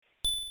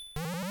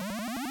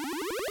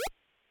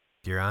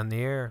You're on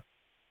the air.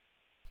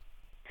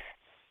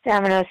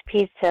 Domino's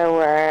Pizza,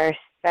 where our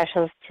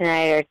specials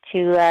tonight are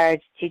 2 large,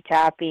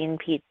 2-topping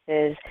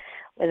pizzas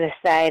with a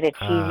side of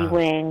cheesy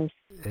wings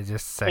Just a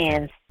second.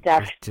 and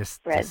stuffed Just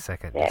a bread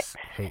second. sticks.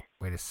 Hey,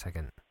 wait a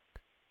second.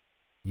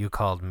 You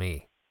called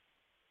me.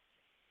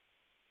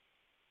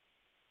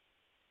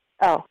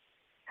 Oh,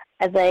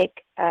 I'd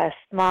like a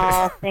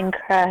small thin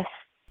crust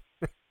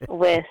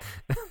with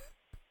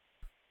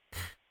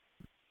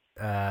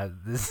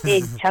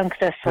big chunks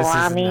of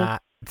salami.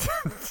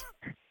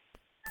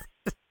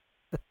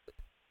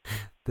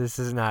 This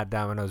is not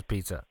Domino's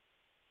Pizza.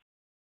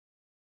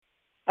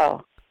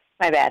 Oh,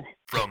 my bad.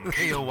 From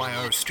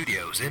KOYR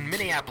Studios in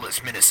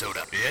Minneapolis,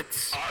 Minnesota,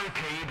 it's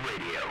Arcade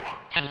Radio.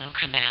 Hello,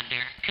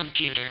 Commander.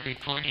 Computer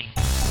reporting.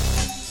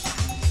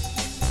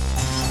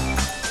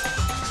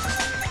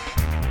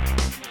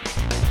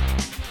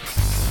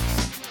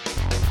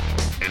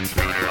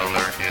 Intruder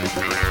alert,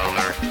 intruder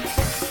alert.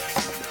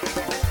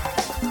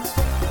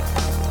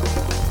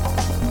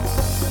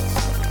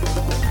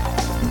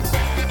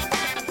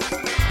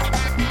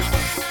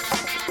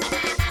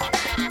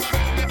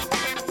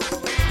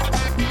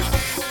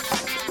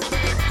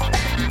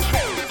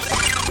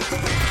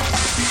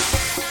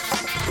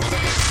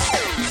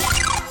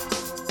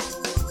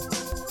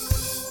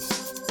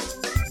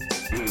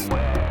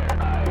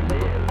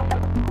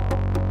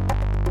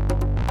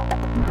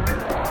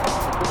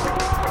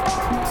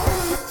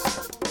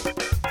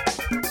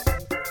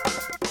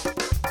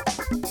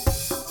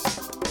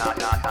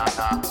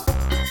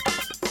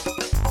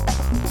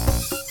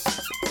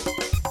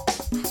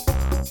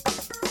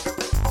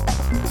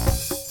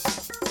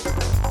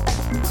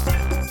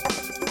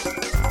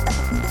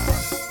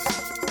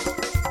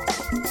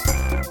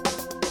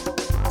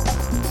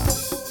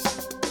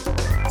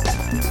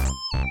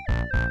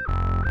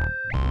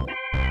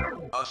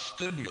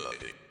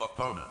 Stimulating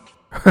opponent.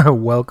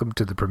 Welcome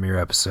to the premiere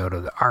episode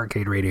of the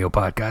Arcade Radio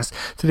Podcast.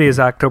 Today is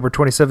October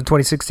 27,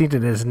 2016,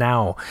 and it is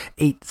now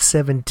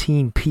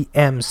 8:17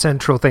 p.m.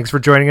 Central. Thanks for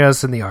joining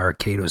us in the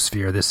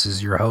Arcadosphere. This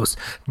is your host,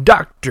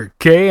 Dr.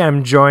 K.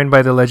 I'm joined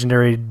by the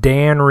legendary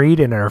Dan Reed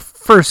and our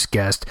first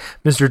guest,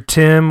 Mr.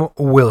 Tim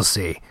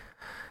Wilsey.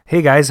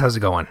 Hey guys, how's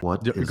it going?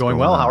 Going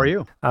well. How are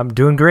you? I'm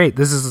doing great.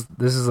 This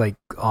is like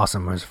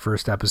awesome. It was the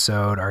first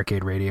episode,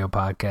 Arcade Radio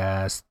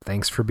Podcast.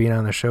 Thanks for being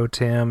on the show,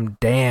 Tim.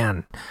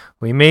 Dan,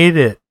 we made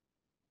it.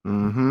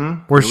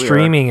 Mm-hmm. We're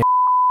streaming it.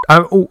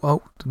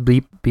 Oh,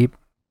 beep, beep,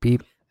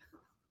 beep.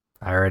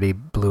 I already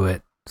blew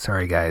it.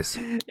 Sorry, guys.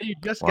 You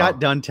just got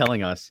done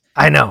telling us.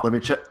 I know. Let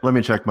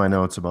me check my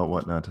notes about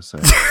what not to say.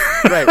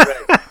 Right.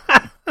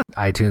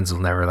 iTunes will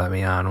never let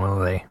me on, will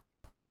they?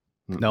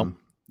 Nope.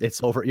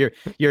 It's over.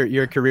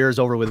 Your career is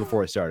over with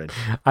before it started.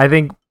 I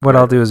think what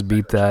I'll do is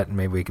beep that, and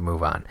maybe we can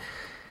move on.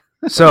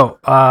 So,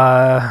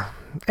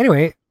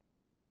 anyway,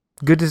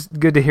 good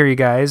to hear you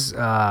guys.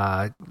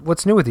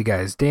 What's new with you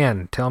guys?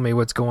 Dan, tell me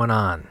what's going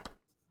on.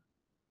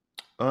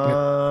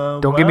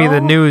 Don't give me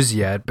the news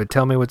yet, but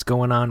tell me what's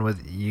going on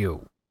with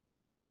you.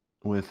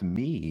 With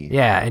me?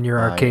 Yeah, and your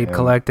arcade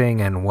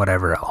collecting and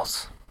whatever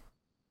else.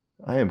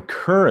 I am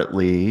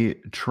currently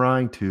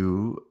trying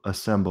to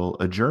assemble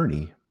a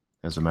Journey.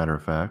 As a matter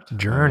of fact,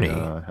 Journey.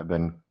 Have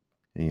been,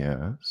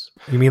 yes.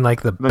 You mean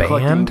like the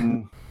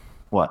band?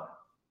 What?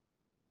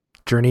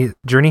 Journey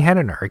had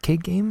an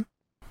arcade game?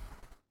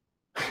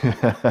 You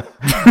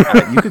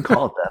could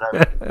call it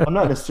that. I'm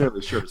not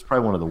necessarily sure. It's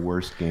probably one of the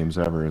worst games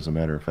ever, as a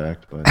matter of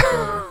fact. But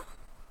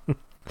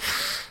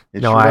it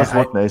does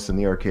look nice in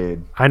the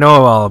arcade. I know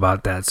all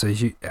about that. So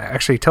you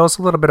actually tell us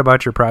a little bit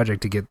about your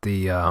project to get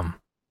the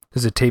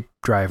there's a tape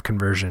drive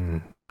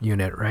conversion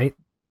unit, right?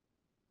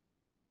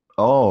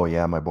 Oh,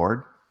 yeah, my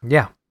board?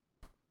 Yeah.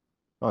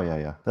 Oh,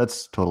 yeah.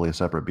 That's totally a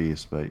separate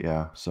beast, but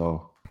yeah.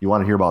 So you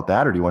want to hear about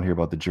that, or do you want to hear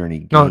about the Journey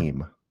game?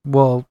 No,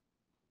 well,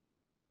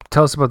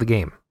 tell us about the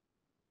game.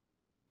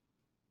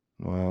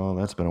 Well,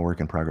 that's been a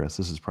work in progress.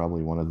 This is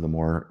probably one of the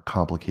more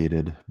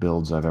complicated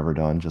builds I've ever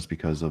done just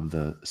because of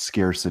the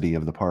scarcity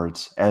of the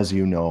parts, as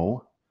you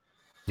know.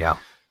 Yeah.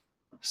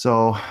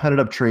 So I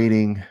ended up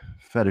trading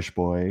Fetish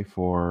Boy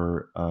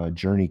for a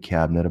Journey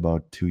cabinet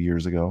about 2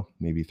 years ago,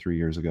 maybe 3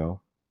 years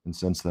ago. And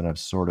since then, I've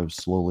sort of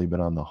slowly been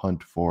on the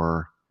hunt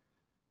for,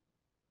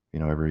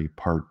 every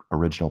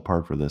original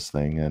part for this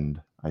thing.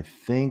 And I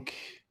think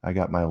I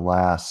got my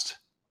last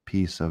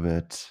piece of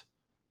it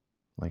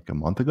like a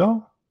month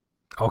ago.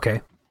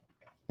 Okay.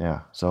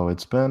 Yeah. So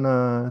it's been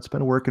a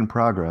work in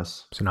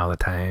progress. So now the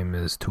time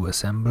is to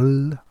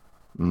assemble.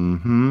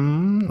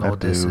 Mm-hmm. I have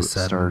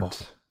to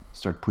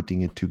start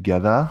putting it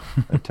together.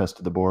 I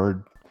tested the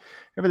board.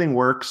 Everything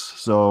works.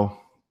 So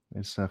I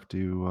just have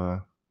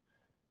to,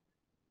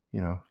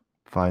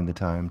 find the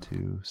time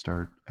to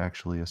start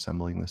actually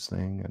assembling this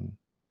thing and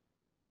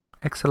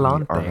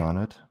excellent art on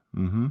it.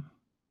 Mm-hmm.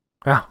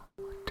 Yeah.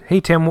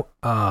 Hey Tim,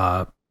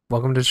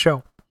 welcome to the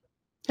show.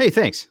 Hey,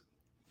 thanks.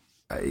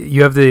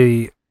 You have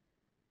the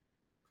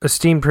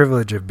esteemed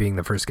privilege of being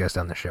the first guest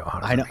on the show.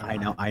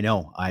 I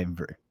know. I'm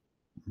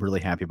really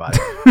happy about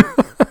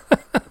it.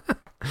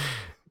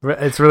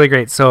 It's really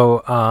great.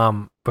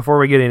 So, before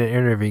we get into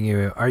interviewing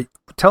you,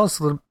 tell us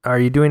a little, are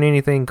you doing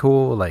anything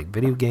cool like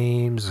video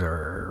games,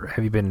 or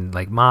have you been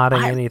like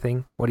modding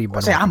anything? What have you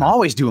been? I'm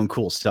always doing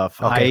cool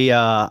stuff. Okay.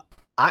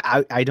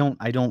 I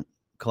don't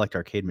collect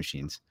arcade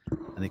machines.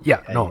 I think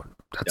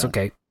that's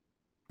okay.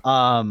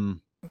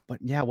 But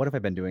yeah, what have I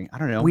been doing? I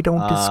don't know. We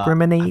don't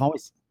discriminate.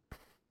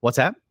 What's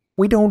that?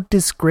 We don't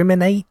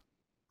discriminate.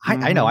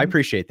 I know. I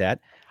appreciate that.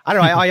 I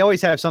don't know. I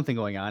always have something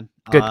going on.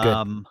 Good.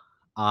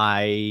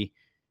 I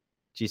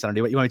don't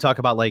know. You want me to talk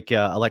about like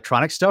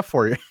electronic stuff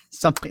or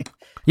something?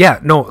 Yeah,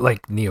 no,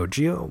 like Neo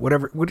Geo,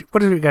 whatever. What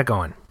do we got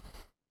going?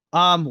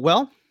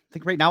 Well, I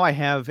think right now I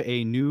have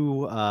a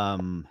new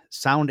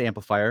sound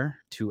amplifier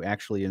to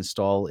actually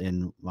install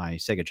in my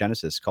Sega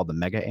Genesis called the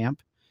Mega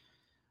Amp.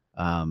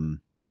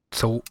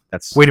 So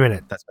wait a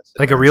minute. That's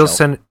like a real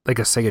like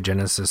a Sega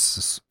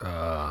Genesis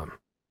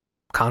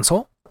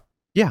console?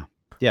 Yeah.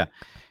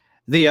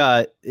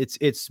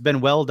 It's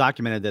been well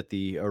documented that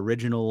the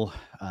original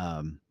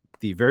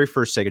the very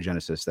first Sega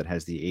Genesis that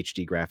has the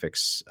HD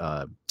graphics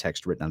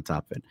text written on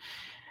top of it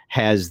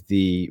has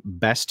the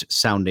best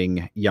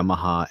sounding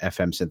Yamaha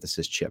FM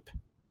synthesis chip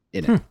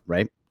in it,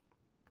 right?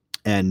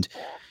 And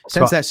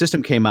since that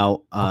system came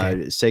out,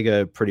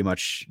 Sega pretty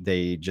much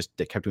they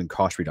kept doing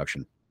cost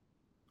reduction.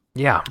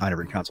 Yeah, on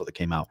every console that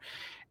came out,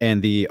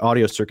 and the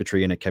audio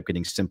circuitry in it kept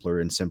getting simpler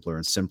and simpler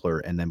and simpler.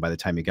 And then by the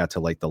time you got to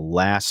like the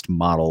last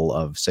model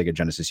of Sega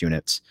Genesis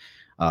units,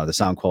 the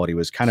sound quality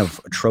was kind of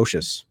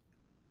atrocious.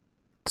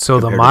 So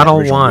the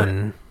Model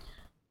 1,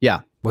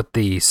 yeah, with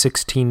the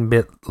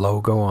 16-bit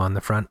logo on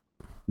the front,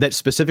 that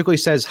specifically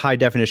says high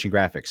definition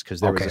graphics, because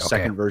there was a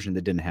second version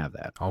that didn't have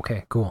that.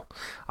 Okay, cool.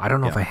 I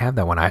don't know if I have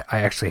that one. I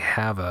actually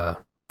have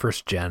a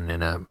first gen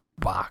in a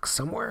box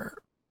somewhere.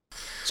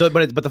 So,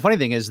 but the funny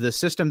thing is, the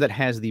system that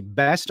has the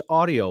best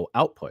audio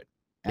output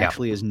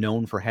actually is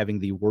known for having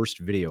the worst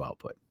video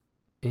output.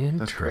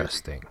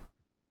 Interesting.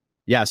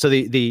 Yeah. So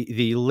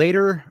the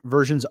later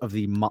versions of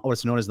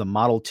what's known as the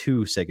Model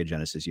 2 Sega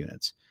Genesis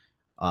units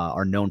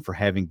are known for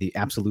having the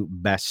absolute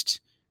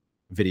best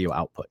video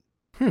output.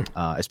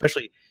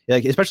 Especially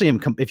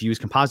if you use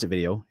composite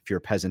video. If you're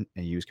a peasant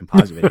and you use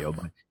composite video,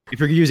 but if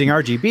you're using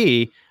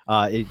RGB,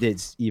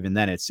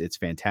 it's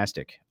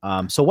fantastic.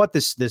 So what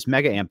this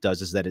Mega Amp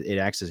does is that it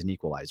acts as an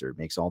equalizer. It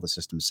makes all the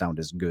systems sound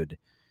as good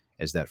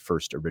as that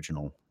first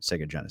original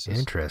Sega Genesis.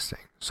 Interesting.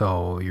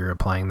 So you're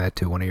applying that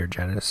to one of your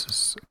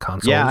Genesis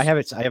consoles? Yeah, I have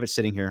it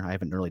sitting here. I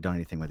haven't really done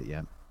anything with it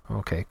yet.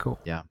 Okay, cool.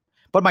 Yeah,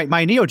 but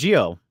my Neo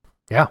Geo.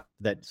 Yeah.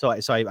 So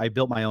I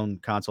built my own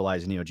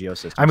consoleized Neo Geo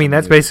system. I mean,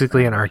 that's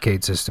basically an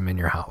arcade system in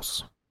your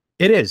house.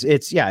 It is.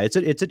 It's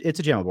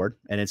a JAMA board,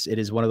 and it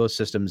is one of those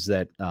systems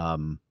that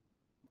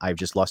I've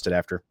just lusted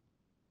after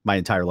my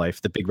entire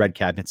life. The big red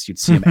cabinets, you'd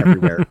see them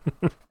everywhere,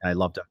 and I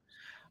loved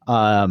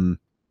them.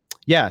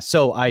 Yeah.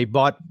 So I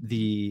bought it's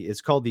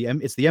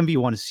the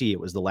MV1C. It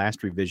was the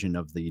last revision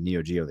of the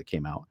Neo Geo that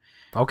came out.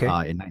 Okay.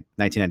 In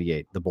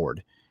 1998, the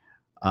board.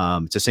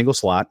 It's a single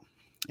slot.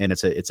 And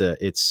it's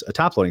a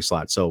top loading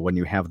slot. So when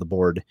you have the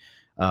board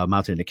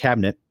mounted in a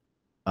cabinet,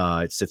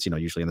 it sits,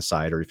 usually on the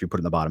side, or if you put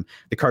it in the bottom,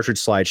 the cartridge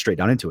slides straight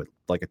down into it,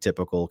 like a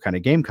typical kind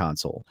of game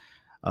console.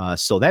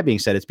 So that being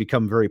said, it's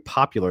become very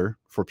popular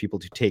for people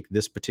to take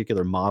this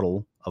particular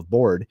model of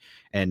board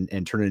and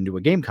turn it into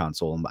a game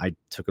console. And I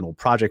took an old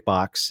project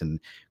box and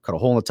cut a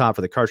hole in the top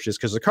for the cartridges,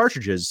 because the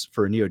cartridges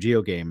for a Neo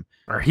Geo game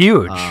are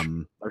huge.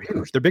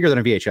 They're bigger than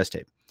a VHS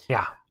tape.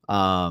 Yeah.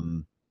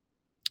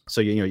 So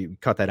you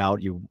cut that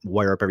out, you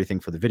wire up everything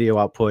for the video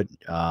output.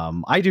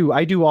 I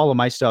do all of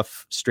my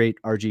stuff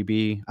straight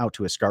RGB out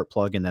to a SCART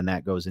plug, and then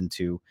that goes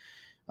into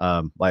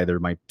either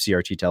my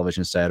CRT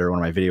television set or one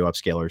of my video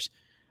upscalers.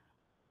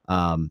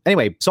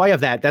 Anyway, so I have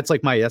that. That's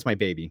my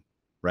baby,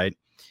 right?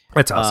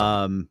 That's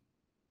awesome.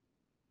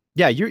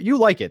 Yeah, you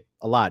like it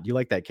a lot. You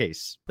like that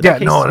case. But yeah,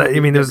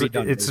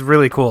 it's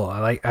really cool.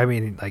 If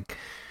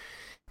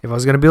I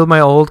was gonna build my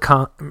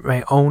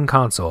own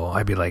console,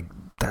 I'd be like,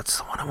 that's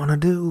what I want to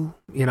do,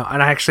 and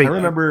I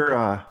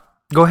remember.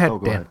 Go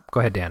ahead, Dan.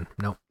 Go ahead, Dan.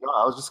 No,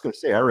 I was just going to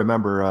say, I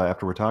remember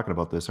after we're talking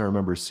about this, I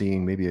remember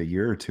seeing maybe a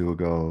year or two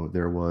ago,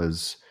 there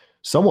was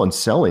someone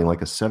selling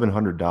like a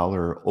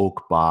 $700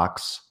 oak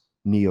box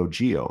Neo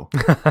Geo,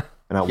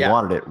 and I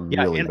wanted it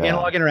really bad.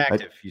 Analog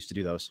Interactive used to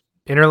do those.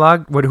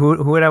 Interlog?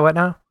 Who would I what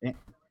now?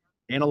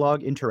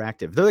 Analog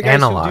Interactive. They're the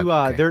guys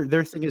who do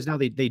their thing is now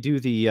they do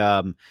the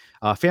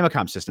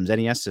Famicom systems,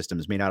 NES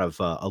systems made out of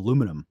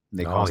aluminum.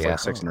 They cost like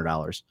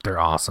 $600. They're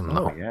awesome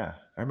though. Oh yeah,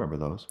 I remember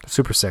those.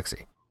 Super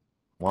sexy.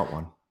 Want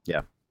one?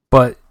 Yeah.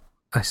 But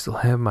I still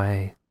have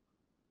my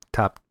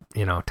top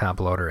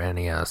loader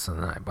NES,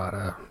 and I bought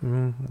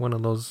one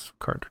of those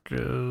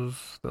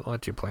cartridges that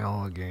let you play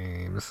all the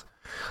games.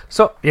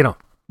 So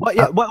Well,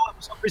 yeah.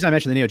 So the reason I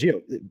mentioned the Neo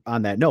Geo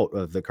on that note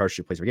of the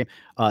cartridge plays per game,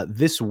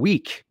 this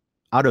week.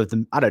 Out of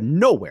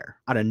nowhere,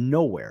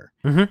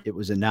 mm-hmm. It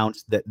was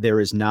announced that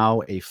there is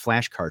now a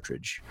flash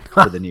cartridge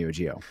for the Neo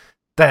Geo.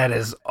 That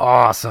is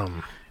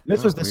awesome.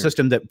 This was the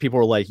system that people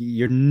were like,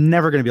 you're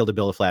never going to be able to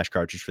build a flash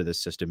cartridge for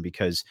this system,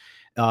 because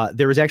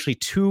there was actually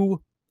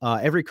two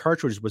every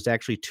cartridge was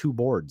actually 2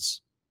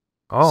 boards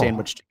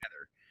sandwiched together.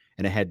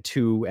 And it had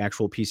 2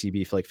 actual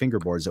PCB like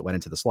fingerboards that went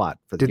into the slot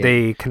for the Did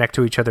game. they connect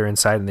to each other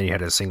inside and then you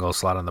had a single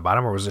slot on the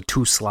bottom, or was it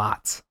 2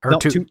 slots? Or No,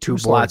 two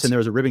slots, boards? and there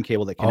was a ribbon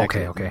cable that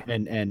connected. Okay.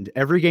 And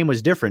every game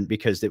was different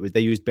because they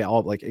used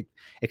all like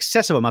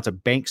excessive amounts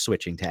of bank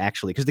switching to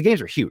actually, because the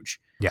games are huge.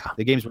 Yeah.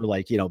 The games were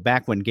like,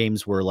 back when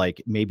games were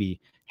like maybe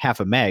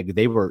half a meg,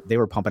 they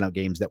were pumping out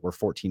games that were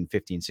 14,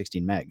 15,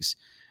 16 megs.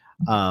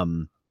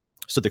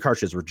 So the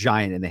cartridges were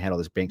giant and they had all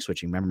this bank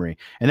switching memory.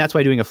 And that's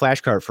why doing a flash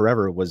cart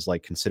forever was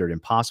like considered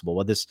impossible.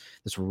 Well, this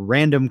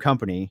random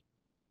company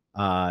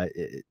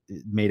it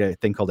made a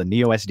thing called a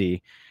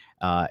NeoSD,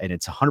 and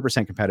it's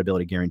 100%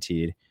 compatibility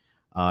guaranteed.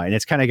 And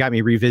it's kind of got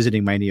me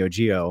revisiting my Neo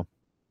Geo.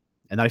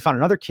 And then I found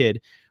another kid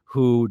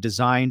who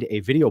designed a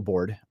video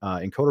board,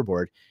 encoder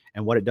board.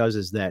 And what it does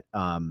is that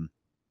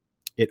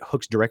it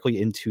hooks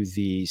directly into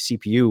the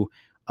CPU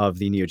of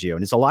the Neo Geo,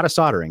 and it's a lot of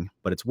soldering,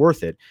 but it's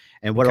worth it.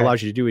 And what it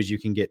allows you to do is you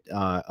can get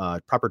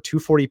proper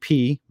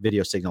 240p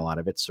video signal out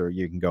of it, so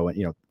you can go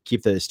and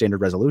keep the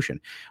standard resolution.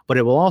 But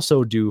it will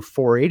also do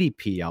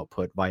 480p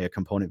output via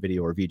component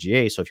video or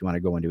VGA. So if you want to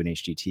go into an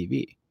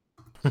HDTV,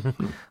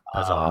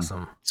 That's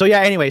awesome. So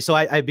yeah. Anyway, so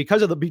I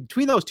because of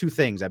between those two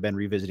things, I've been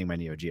revisiting my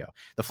Neo Geo.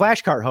 The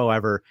flash cart,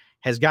 however,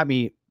 has got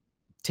me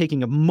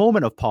taking a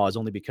moment of pause,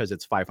 only because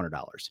it's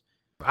 $500.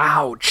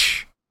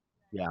 Ouch.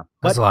 Yeah,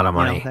 That's a lot of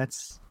money. But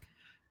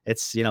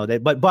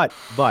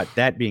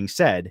that being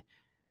said,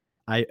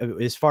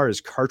 as far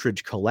as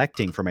cartridge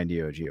collecting for my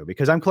Neo Geo,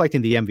 because I'm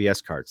collecting the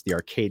MVS carts, the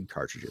arcade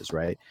cartridges,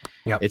 right?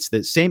 Yeah. It's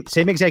the same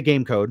exact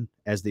game code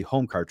as the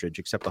home cartridge,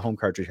 except the home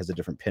cartridge has a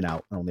different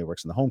pinout and only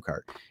works in the home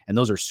cart, and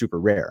those are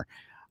super rare.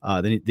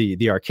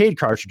 The arcade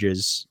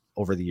cartridges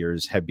over the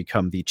years have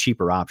become the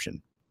cheaper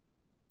option.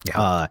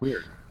 Yeah.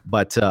 Weird.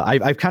 But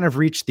I've kind of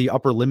reached the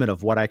upper limit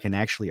of what I can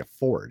actually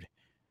afford.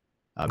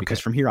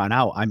 Because from here on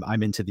out,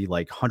 I'm into the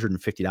like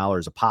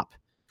 $150 a pop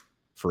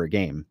for a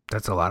game.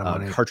 That's a lot of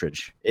money.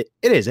 Cartridge. It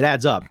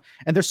adds up.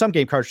 And there's some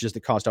game cartridges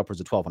that cost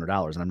upwards of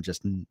 $1,200, and I'm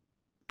just not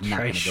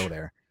going to go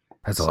there.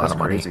 That's a lot of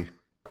money. Crazy.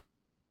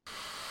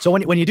 So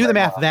when you do the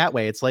math that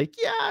way, it's like,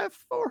 yeah,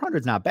 400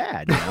 is not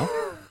bad,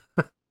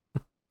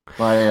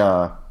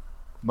 My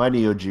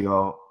Neo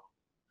Geo,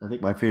 I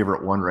think my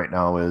favorite one right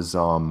now is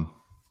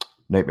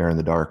Nightmare in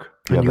the Dark.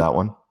 Do you have that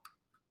one?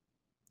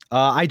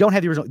 I don't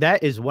have the original.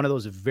 That is one of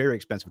those very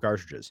expensive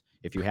cartridges.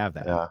 If you have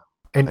that, Yeah,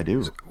 And I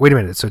do. Wait a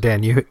minute. So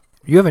Dan, you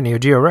have a Neo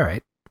Geo,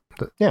 right?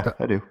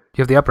 I do. You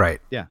have the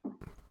upright. Yeah,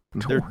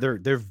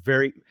 they're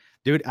very.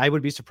 Dude, I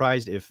would be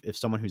surprised if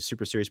someone who's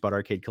super serious about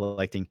arcade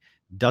collecting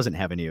doesn't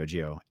have a Neo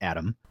Geo.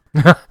 Adam.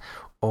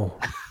 Oh.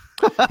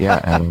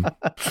 Yeah, Adam.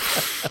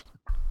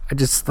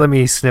 Let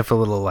me sniff a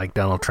little like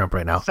Donald Trump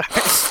right now.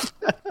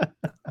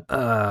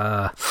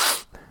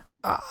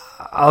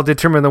 I'll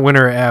determine the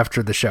winner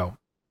after the show.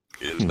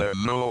 Is there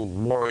no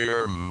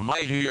warrior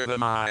mightier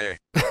than I?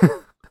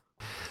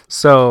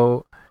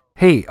 So,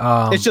 hey,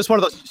 It's just one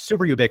of those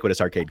super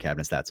ubiquitous arcade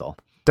cabinets. That's all.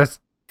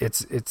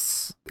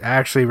 It's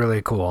actually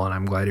really cool, and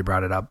I'm glad you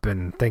brought it up.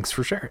 And thanks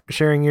for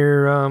sharing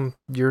your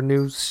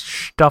new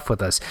stuff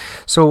with us.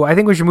 So I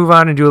think we should move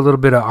on and do a little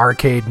bit of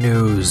arcade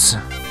news.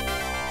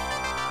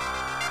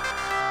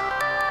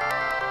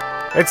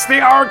 It's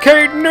the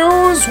arcade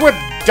news with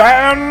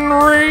Dan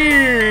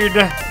Reed.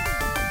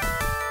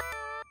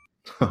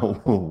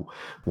 Oh,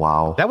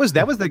 wow. That was the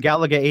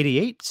Galaga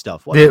 88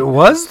 stuff. It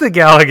was the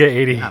Galaga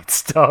 88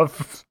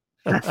 stuff.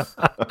 I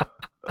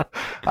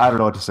don't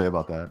know what to say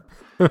about that.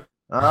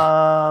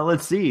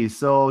 Let's see.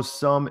 So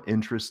some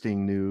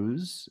interesting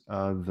news.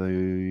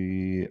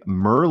 The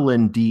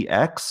Merlin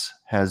DX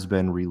has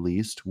been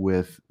released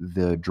with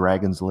the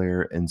Dragon's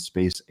Lair and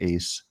Space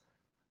Ace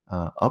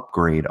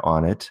upgrade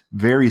on it.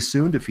 Very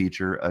soon to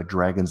feature a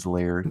Dragon's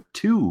Lair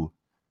 2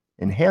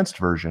 enhanced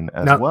version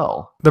as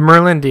well. The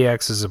Merlin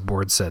DX is a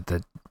board set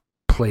that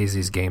plays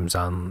these games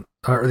on,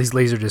 or these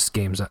Laserdisc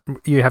games.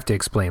 You have to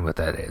explain what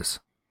that is.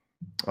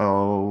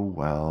 Oh,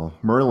 well,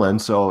 Merlin.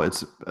 So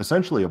it's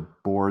essentially a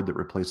board that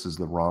replaces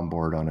the ROM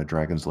board on a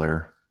Dragon's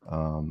Lair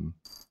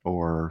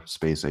or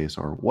Space Ace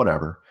or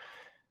whatever.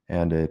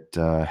 And it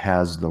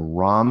has the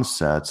ROM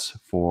sets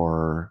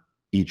for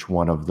each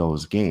one of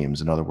those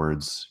games. In other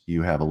words,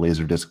 you have a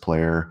Laserdisc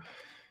player.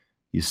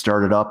 You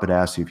start it up. It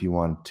asks you if you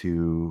want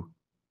to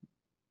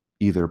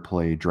either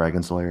play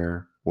Dragon's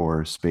Lair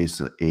or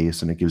Space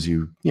Ace, and it gives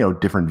you,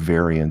 different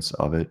variants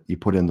of it. You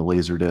put in the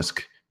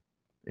Laserdisc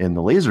in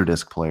the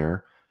Laserdisc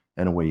player,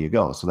 and away you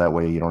go. So that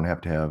way you don't have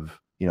to have,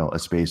 a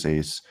Space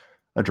Ace,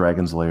 a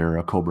Dragon's Lair,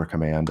 a Cobra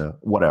Command,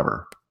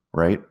 whatever,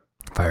 right?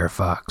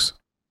 Firefox.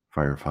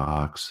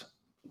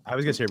 I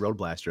was gonna say Road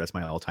Blaster. That's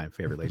my all-time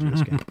favorite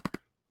Laserdisc game.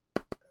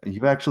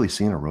 You've actually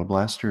seen a Road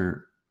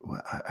Blaster?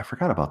 I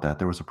forgot about that.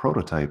 There was a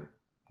prototype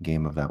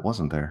game of that,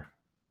 wasn't there?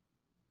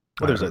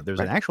 Well, there's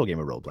an actual game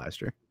of Road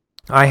Blaster.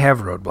 I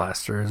have Road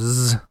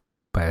Blasters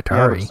by Yeah,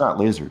 Atari. but it's not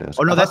Laserdisc.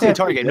 Oh no, that's the I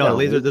Atari game. thought No,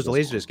 they had there's a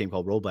Laserdisc game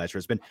called Road Blaster.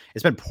 It's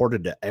been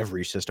ported to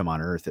every system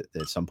on Earth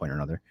at some point or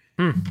another.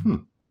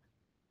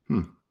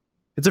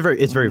 It's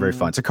very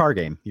fun. It's a car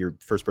game. You're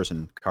first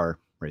person car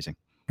racing.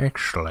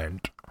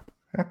 Excellent.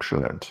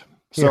 Excellent.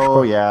 Yeah,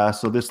 So sure.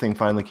 so this thing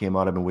finally came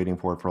out. I've been waiting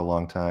for it for a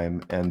long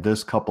time, and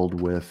this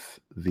coupled with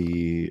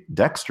the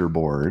Dexter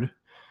board,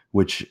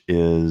 which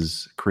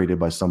is created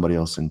by somebody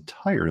else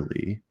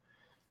entirely,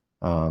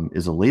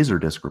 is a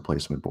Laserdisc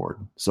replacement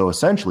board. So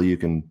essentially, you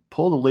can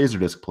pull the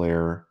Laserdisc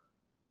player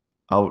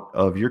out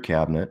of your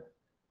cabinet,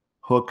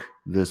 hook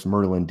this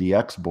Merlin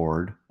DX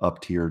board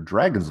up to your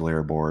Dragon's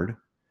Lair board,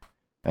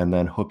 and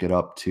then hook it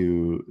up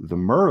to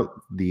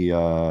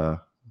the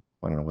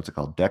I don't know what's it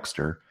called,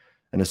 Dexter.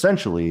 And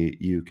essentially,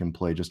 you can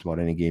play just about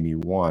any game you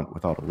want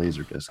without a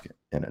laser disc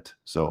in it.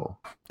 So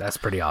That's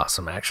pretty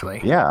awesome,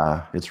 actually.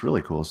 yeah, it's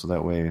really cool. So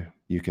that way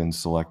you can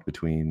select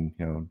between,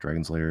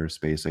 Dragon's Lair,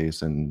 Space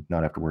Ace, and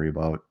not have to worry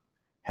about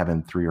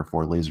having 3 or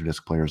 4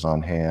 Laserdisc players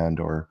on hand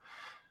or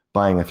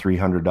buying a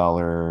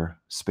 $300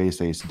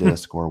 Space Ace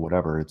disc or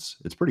whatever. It's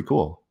pretty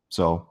cool.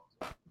 So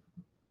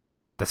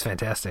That's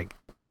fantastic.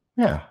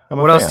 yeah, I'm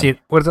a What else fan.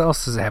 what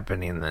else is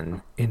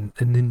happening in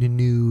the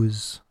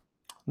news?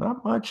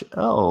 Not much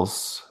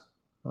else.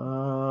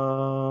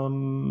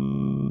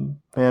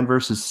 Man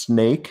versus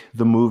Snake,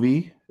 the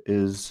movie,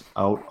 is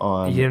out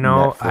on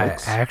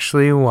Netflix. I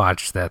actually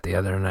watched that the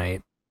other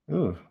night.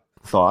 Ooh,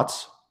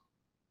 thoughts?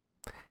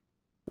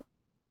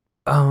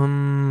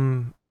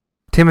 Tim,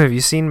 have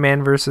you seen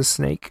Man versus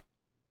Snake?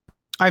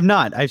 I've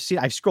not. I've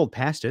scrolled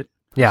past it.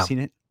 Yeah. I've seen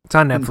it. It's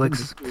on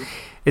Netflix.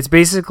 It's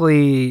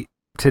basically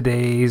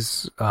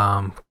today's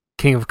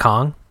King of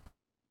Kong,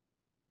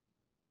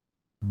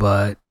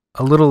 but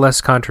a little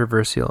less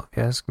controversial, if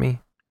you ask me.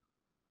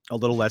 A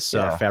little less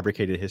Yeah.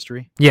 fabricated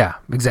history. Yeah,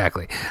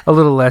 exactly. A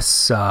little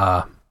less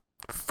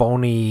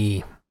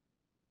phony,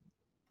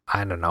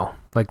 I don't know,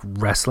 like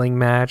wrestling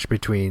match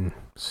between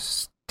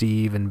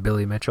Steve and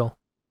Billy Mitchell.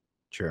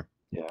 Sure.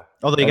 Yeah.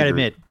 Although you I got to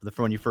agree. admit,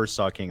 when you first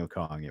saw King of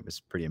Kong, it was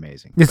pretty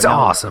amazing. It's But now I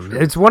know the awesome.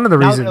 truth. It's one of the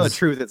Now I reasons. know the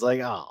truth. It's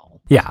like, oh,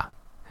 Yeah.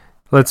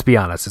 Let's be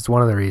honest. It's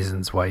one of the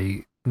reasons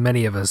why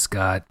many of us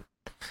got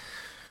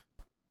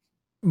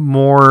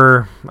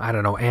more, I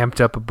don't know, amped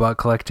up about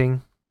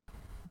collecting.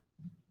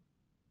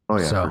 Oh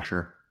yeah, So- for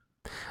sure.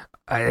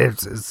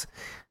 It's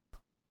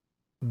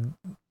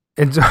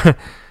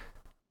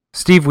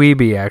Steve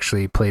Wiebe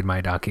actually played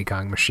my Donkey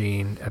Kong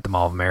machine at the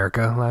Mall of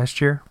America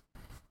last year,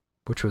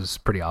 which was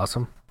pretty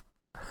awesome.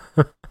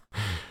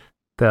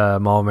 The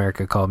Mall of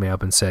America called me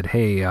up and said,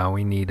 "Hey,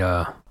 we need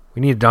a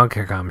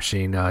Donkey Kong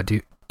machine.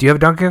 Do you have a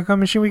Donkey Kong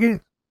machine we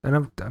can?"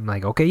 And I'm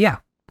like, "Okay, yeah."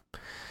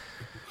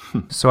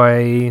 So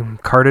I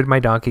carted my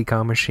Donkey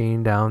Kong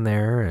machine down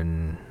there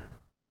and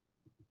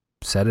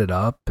set it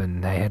up,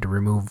 and I had to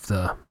remove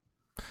the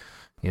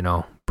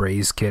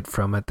braze kit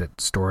from it that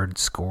stored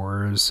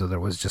scores, so there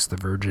was just the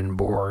virgin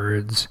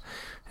boards.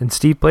 And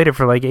Steve played it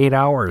for like 8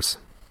 hours.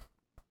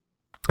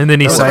 And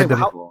then he Oh, decided wait,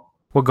 that...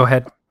 Well, go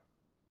ahead.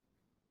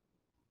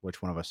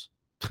 which one of us?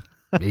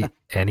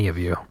 Any of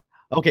you.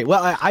 Okay,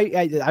 well,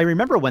 I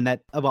remember when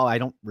that. Well, I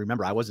don't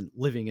remember. I wasn't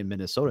living in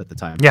Minnesota at the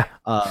time. Yeah.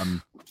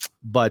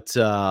 But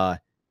how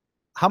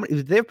many?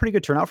 Did they have pretty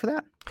good turnout for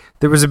that?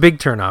 There was a big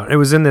turnout. It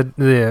was in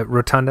the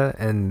rotunda,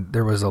 and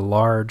there was a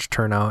large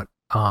turnout.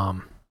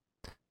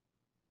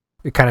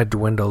 It kind of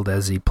dwindled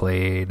as he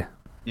played.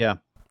 Yeah.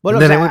 Well,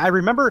 And no, then I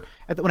remember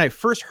when I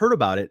first heard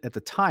about it at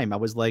the time, I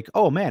was like,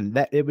 "Oh man,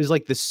 that it was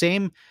like the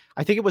same."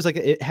 I think it was like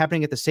it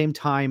happening at the same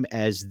time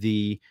as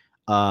the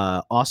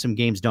Awesome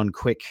Games Done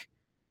Quick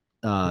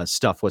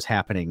stuff was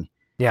happening.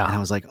 And I Yeah.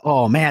 was like,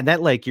 "Oh man,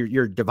 that like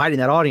you're dividing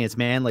that audience,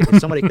 man. Like if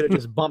somebody could have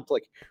just bumped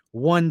like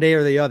one day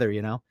or the other,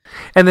 you know."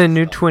 And then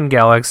New Twin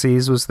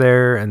Galaxies was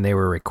there, and they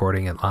were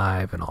recording it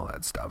live and all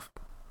that stuff.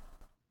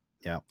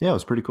 Yeah, it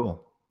was pretty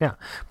cool.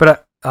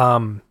 But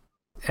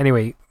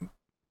anyway,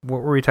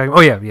 what were we talking? Oh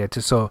yeah.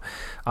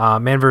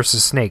 Man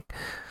versus Snake.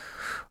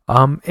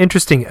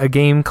 Interesting. A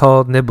game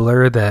called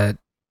Nibbler that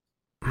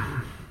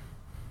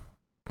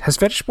has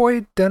Fetish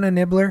Boy done a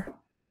Nibbler?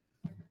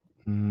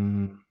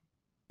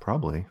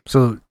 Probably.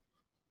 So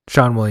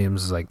Sean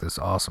Williams is like this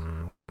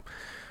awesome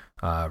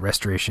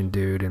restoration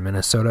dude in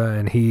Minnesota,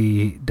 and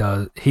he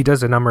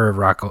does a number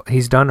of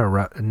he's done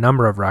a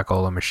number of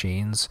Rockola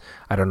machines.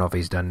 I don't know if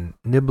he's done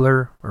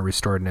Nibbler or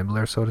restored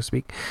Nibbler, so to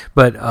speak,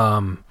 but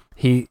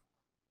he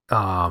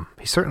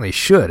certainly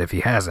should if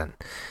he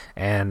hasn't.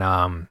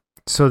 And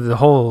so the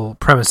whole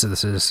premise of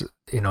this is,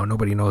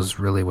 nobody knows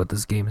really what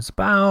this game is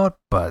about,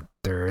 but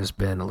there has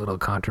been a little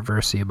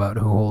controversy about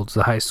who holds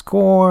the high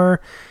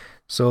score.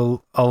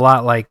 So a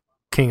lot like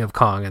King of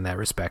Kong in that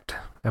respect.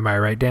 Am I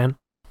right, Dan?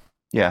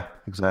 Yeah,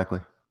 exactly.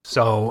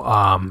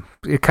 So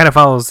it kind of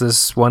follows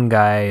this one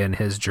guy and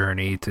his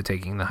journey to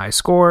taking the high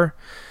score.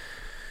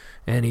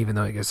 And even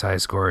though he gets the high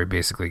score, he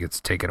basically gets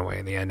taken away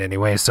in the end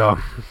anyway. So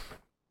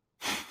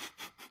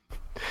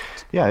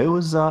Yeah, it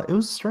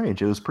was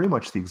strange. It was pretty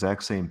much the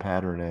exact same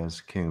pattern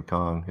as King of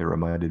Kong. It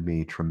reminded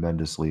me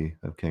tremendously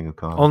of King of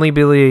Kong. only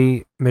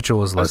Billy Mitchell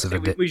was less of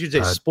a we should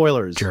say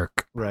spoilers,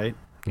 jerk. right?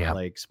 Yeah.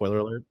 Like spoiler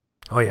alert.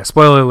 Oh yeah,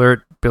 spoiler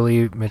alert,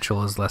 Billy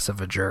Mitchell is less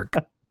of a jerk.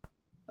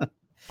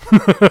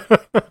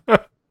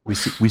 We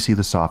see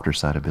the softer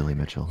side of Billy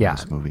Mitchell Yeah. in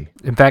this movie.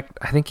 In fact,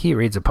 I think he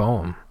reads a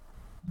poem.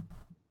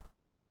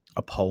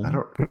 A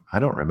poem? I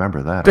don't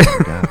remember that. I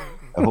forgot.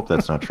 I hope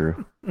that's not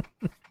true.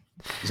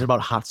 Is it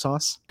about hot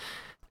sauce?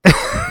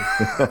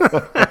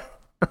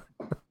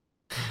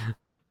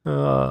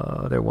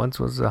 Oh, there once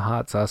was a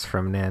hot sauce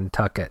from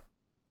Nantucket.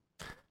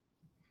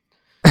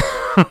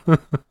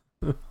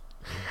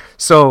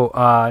 So,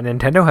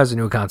 Nintendo has a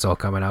new console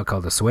coming out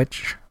called the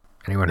Switch.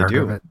 Anyone They heard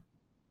do. of it?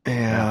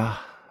 Yeah,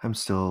 I'm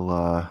still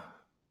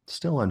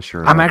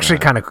unsure. I'm about actually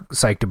that. kind of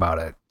psyched about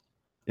it.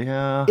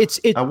 Yeah.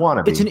 It I want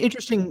to be. it's an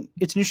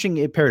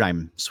interesting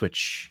paradigm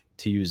switch,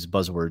 to use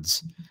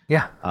buzzwords.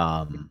 Yeah.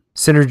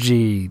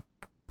 Synergy,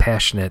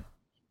 Passionate,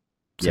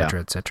 Yeah.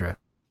 etc., etc.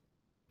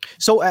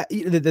 So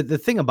the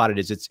thing about it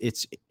is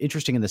it's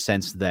interesting in the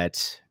sense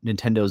that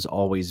Nintendo's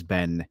always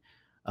been,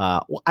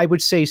 I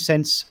would say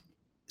since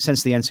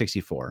the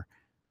N64,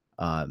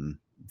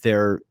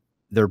 their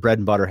bread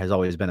and butter has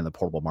always been in the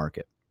portable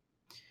market,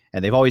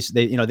 and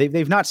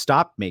they've not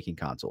stopped making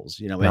consoles,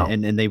 No.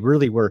 and they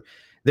really were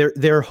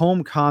their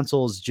home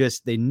consoles,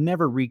 just they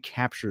never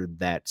recaptured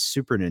that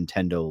Super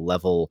Nintendo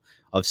level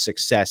of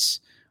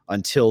success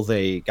until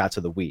they got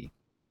to the Wii.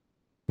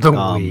 The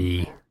Um,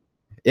 Wii.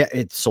 Yeah,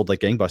 it sold like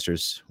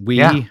gangbusters. Wii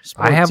Yeah, Sports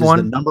I have is one.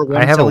 the number one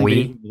I have a selling Wii.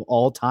 video game of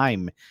all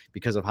time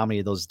because of how many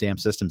of those damn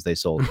systems they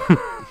sold.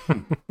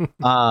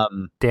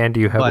 Dan, do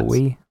you have a but-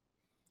 Wii?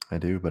 I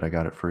do, but I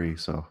got it free,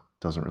 so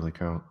it doesn't really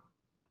count.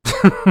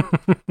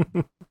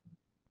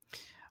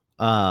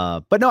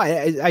 But no,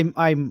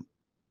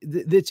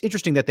 it's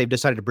interesting that they've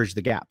decided to bridge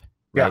the gap.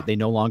 Right? Yeah. They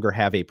no longer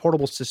have a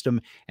portable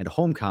system and a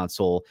home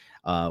console,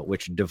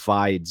 which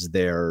divides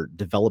their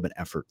development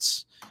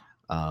efforts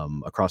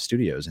across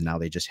studios, and now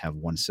they just have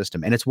one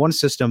system, and it's one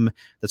system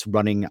that's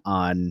running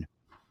on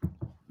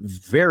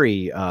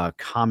very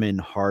common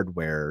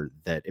hardware.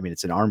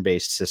 It's an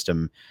ARM-based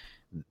system.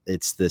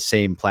 It's the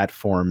same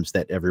platforms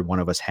that every one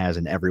of us has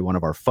in every one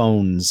of our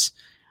phones,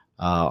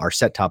 our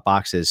set-top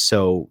boxes.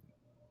 So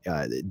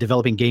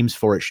developing games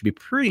for it should be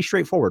pretty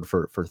straightforward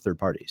for third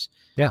parties.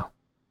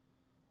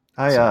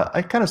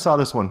 I kind of saw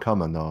this one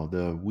coming though.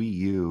 The Wii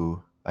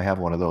U. I have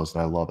one of those,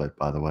 and I love it.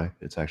 By the way,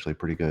 it's actually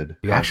pretty good.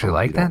 You actually console,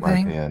 like if you don't that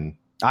mind thing? paying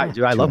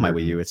I love my 200.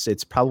 Wii U.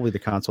 It's probably the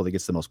console that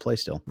gets the most play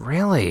still.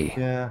 Really?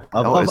 Yeah,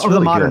 Of the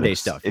modern day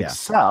stuff, yeah.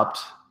 Except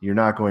you're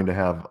not going to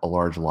have a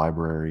large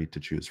library to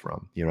choose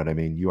from. You know what I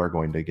mean? You are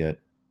going to get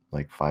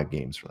like 5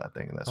 games for that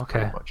thing, and that's Okay.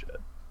 pretty much it.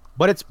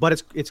 But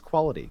it's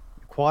quality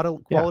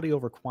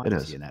over quantity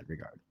is. in that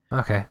regard.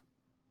 Okay.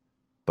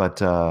 But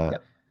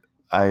Yep.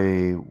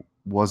 I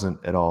wasn't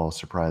at all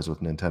surprised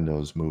with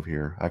Nintendo's move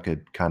here. I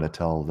could kind of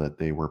tell that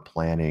they were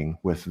planning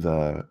with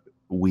the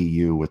Wii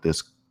U, with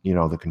this,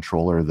 the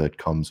controller that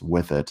comes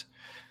with it.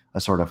 I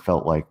sort of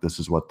felt like this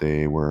is what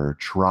they were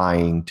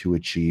trying to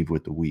achieve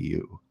with the Wii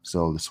U.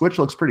 So the Switch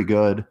looks pretty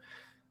good.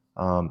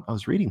 I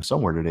was reading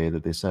somewhere today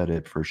that they said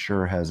it for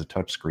sure has a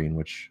touchscreen,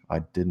 which I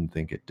didn't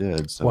think it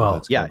did. So Well,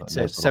 that's Yeah, kind of it's a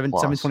at nice little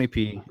plus.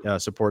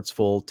 720p, supports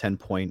full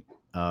 10-point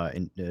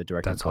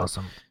direct That's input.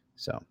 awesome.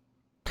 So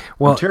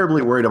Well, I'm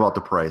terribly worried about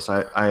the price.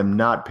 I am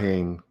not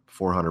paying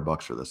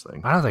 $400 for this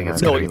thing. I don't think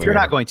it's I'm no, gonna be if you're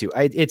fair. not going to,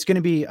 it's going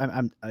to be.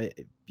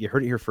 You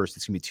heard it here first.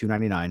 It's going to be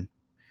 $299.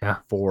 Yeah.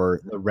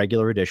 For the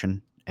regular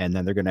edition, and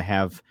then they're going to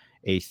have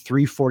a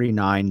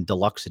 $349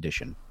 deluxe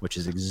edition, which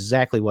is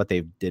exactly what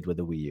they did with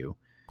the Wii U.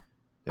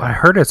 I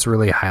heard it's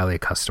really highly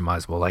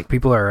customizable. Like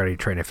people are already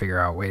trying to figure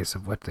out ways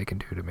of what they can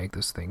do to make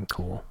this thing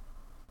cool.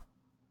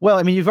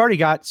 Well, you've already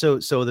got so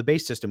the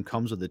base system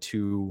comes with the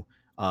 2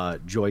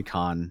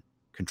 Joy-Con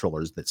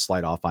controllers that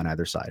slide off on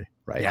either side,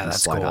 right? Yeah, And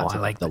that's slide cool. onto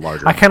I like the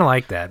larger. I kind of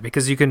like that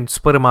because you can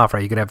split them off,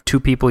 right? You can have 2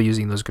 people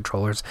using those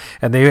controllers,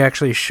 and they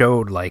actually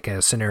showed like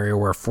a scenario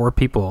where 4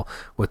 people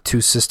with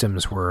 2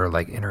 systems were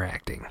like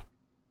interacting.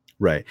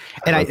 Right.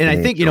 And I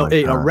think,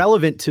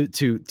 relevant to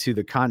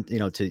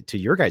the to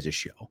your guys'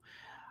 show,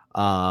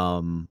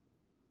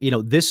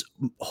 this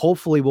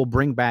hopefully will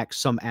bring back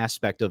some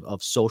aspect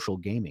of social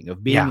gaming,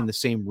 of being Yeah. in the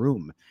same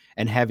room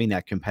and having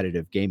that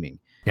competitive gaming.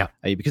 Yeah.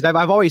 Because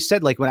I've always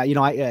said, like, when I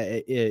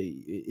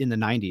in the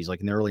 90s, like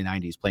in the early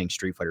 90s, playing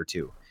Street Fighter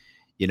 2,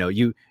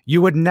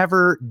 you would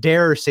never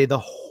dare say the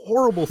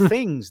horrible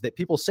things that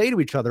people say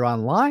to each other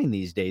online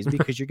these days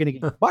because you're going to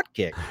get your butt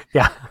kicked.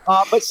 Yeah,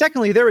 But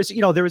secondly, there was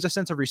a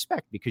sense of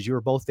respect because you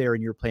were both there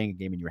and you were playing a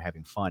game and you were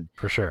having fun.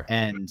 for sure.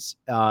 And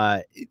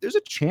there's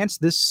a chance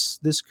this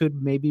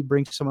could maybe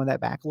bring some of that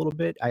back a little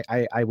bit.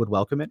 I would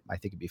welcome it. I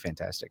think it'd be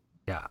fantastic.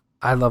 Yeah,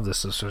 I love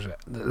this.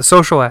 The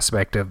social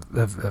aspect of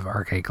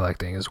arcade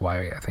collecting is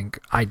why I think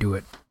I do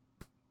it.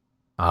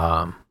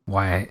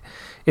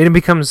 It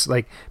becomes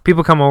like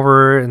people come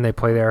over and they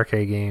play the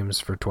arcade games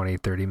for 20,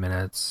 30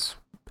 minutes,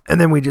 and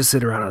then we just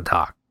sit around and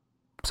talk.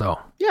 So,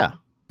 Yeah.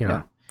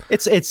 Yeah.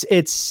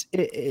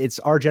 It's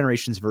our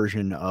generation's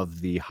version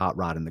of the hot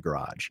rod in the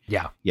garage.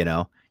 Yeah. You come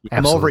over,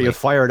 Absolutely. you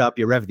fire it up,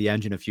 you rev the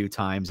engine a few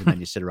times, and then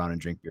you sit around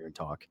and drink beer and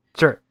talk.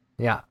 Sure.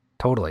 Yeah,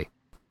 totally.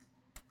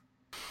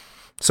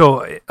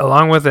 So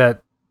along with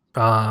that,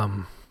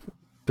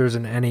 there's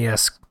an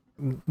NES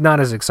not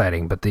as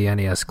exciting, but the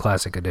NES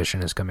Classic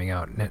Edition is coming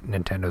out.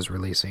 Nintendo's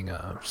releasing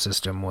a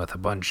system with a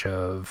bunch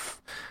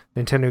of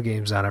Nintendo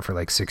games on it for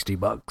like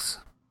 $60.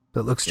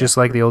 That looks just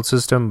like the old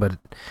system, but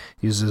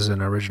uses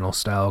an original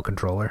style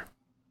controller.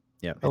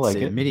 Yeah, I like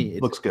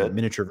it. Looks good.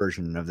 Miniature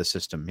version of the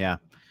system. Yeah.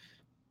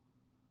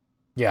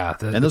 Yeah,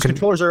 And those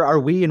controllers are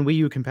Wii and Wii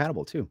U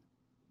compatible too.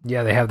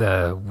 Yeah, they have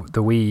the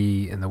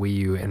Wii and the Wii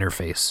U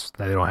interface.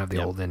 They don't have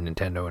the old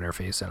Nintendo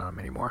interface on them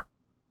anymore.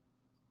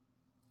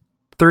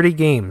 30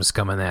 games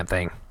come in that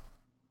thing.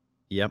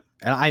 Yep,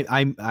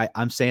 and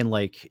I'm saying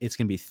like it's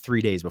gonna be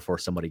 3 days before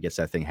somebody gets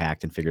that thing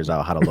hacked and figures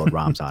out how to load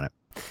ROMs on it.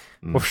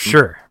 Well,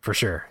 for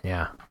sure,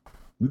 yeah.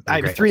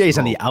 3 days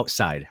on the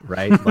outside,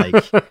 right?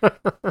 Like,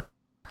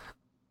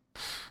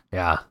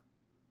 yeah.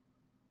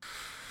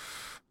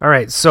 All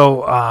right.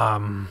 So,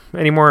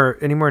 any more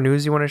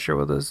news you want to share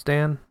with us,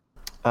 Dan?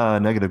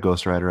 Negative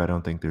Ghost Rider. I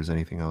don't think there's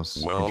anything else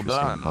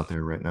interesting out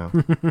there right now.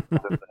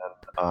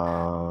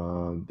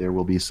 There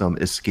will be some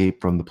Escape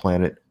from the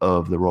Planet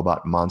of the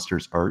Robot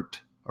Monsters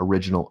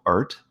original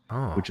art,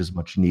 which is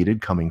much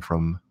needed, coming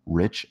from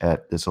Rich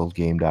at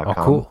thisoldgame.com. Oh,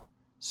 cool.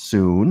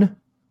 Soon.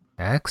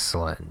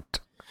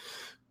 Excellent.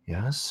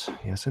 Yes,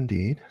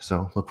 indeed.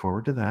 So look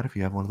forward to that if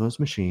you have one of those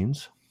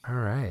machines. All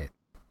right.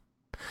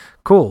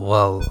 Cool.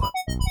 Well,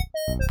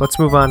 let's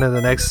move on to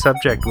the next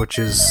subject, which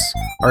is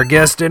our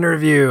guest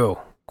interview.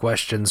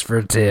 Questions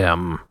for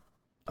Tim.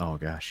 oh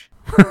gosh.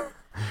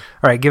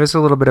 All right, give us a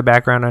little bit of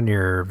background on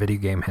your video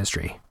game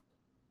history.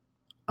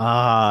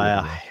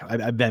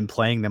 I've been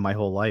playing them my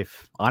whole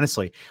life,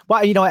 honestly. Well,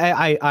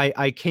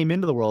 I came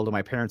into the world and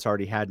my parents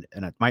already had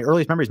my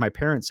earliest memories. My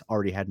parents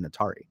already had an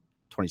Atari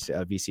 20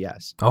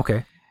 VCS.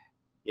 Okay.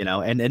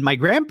 And my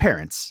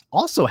grandparents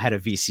also had a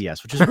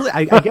VCS, which is really,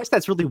 I guess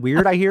that's really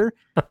weird. I hear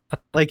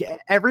like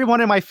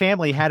everyone in my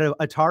family had an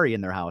Atari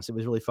in their house. It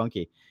was really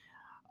funky.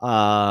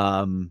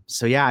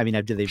 So yeah, I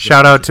mean,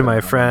 shout out to my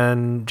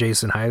friend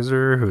Jason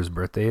Heiser, whose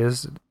birthday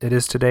it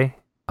is today.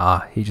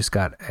 He just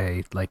got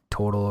a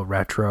total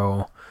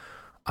retro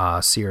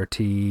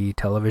CRT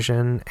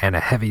television and a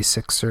heavy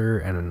sixer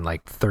and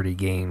 30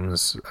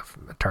 games of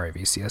Atari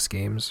VCS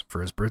games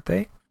for his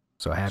birthday.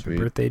 So happy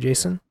birthday,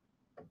 Jason.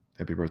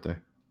 Happy birthday.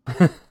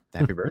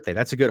 Happy birthday.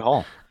 That's a good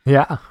haul.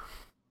 Yeah.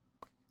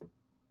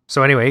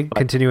 So anyway,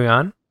 continuing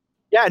on.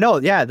 Yeah, no,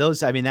 yeah,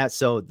 those, I mean, that's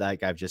so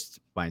I've just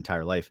my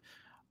entire life.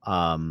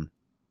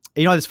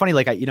 It's funny,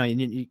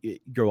 you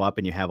grow up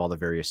and you have all the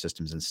various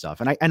systems and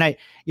stuff. And I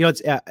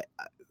it's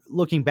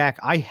looking back,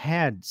 I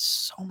had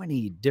so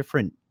many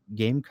different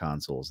game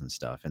consoles and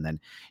stuff. And then,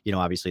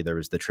 obviously there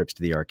was the trips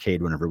to the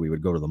arcade whenever we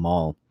would go to the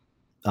mall.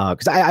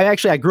 Cause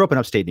I grew up in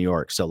upstate New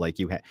York. So it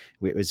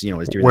was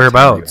during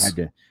whereabouts?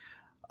 do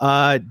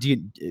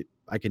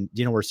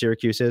you know where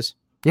Syracuse is?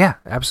 Yeah,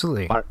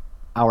 absolutely. About an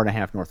hour and a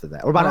half north of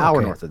that, or about an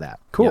hour north of that.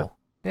 Cool.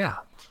 Yeah.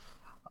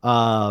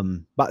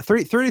 About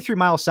 33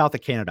 miles south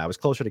of Canada. I was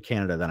closer to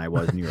Canada than I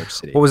was in New York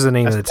City. What was the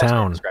name of the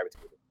town?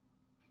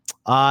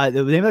 The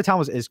name of the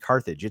town is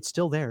Carthage. It's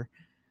still there.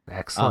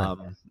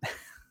 Excellent.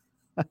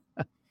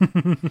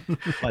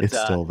 But, it's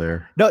still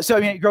there. No, so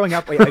I mean, growing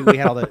up, we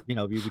had all the, we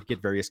would get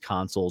various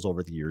consoles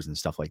over the years and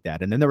stuff like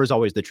that. And then there was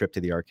always the trip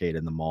to the arcade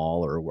in the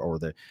mall, or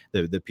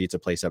the pizza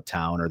place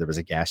uptown, or there was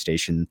a gas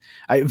station.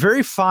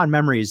 Very fond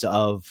memories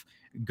of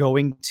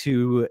going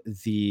to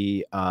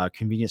the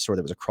convenience store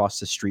that was across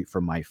the street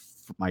from my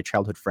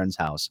childhood friend's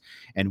house,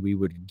 and we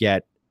would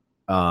get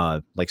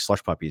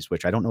slush puppies,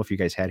 which I don't know if you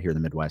guys had here in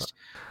the Midwest.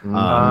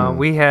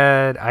 We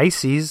had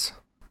Ices,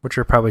 which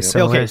are probably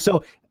similar. Okay,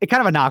 so it kind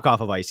of a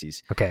knockoff of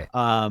Ices. Okay.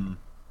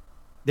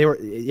 They were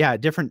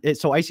different.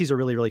 So Ices are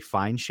really, really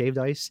fine shaved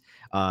ice.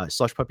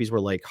 Slush puppies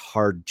were like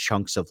hard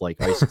chunks of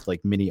ice,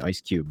 like mini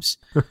ice cubes.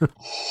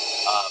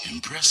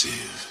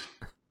 Impressive.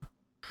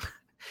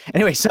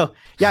 Anyway, so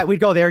yeah, we'd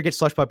go there, get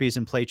slush puppies,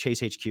 and play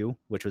Chase HQ,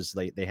 which was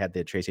they had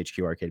the Chase HQ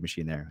arcade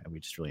machine there, and we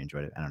just really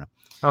enjoyed it. I don't know.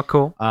 Oh,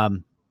 cool.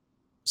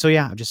 So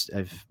yeah,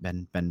 I've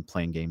been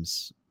playing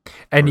games.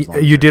 And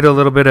you did a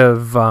little bit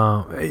of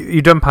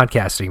you've done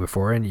podcasting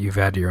before, and you've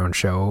had your own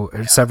show,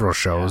 several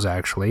shows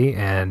actually.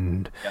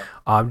 And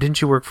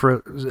didn't you work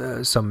for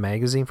some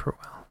magazine for a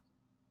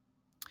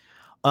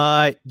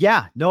while?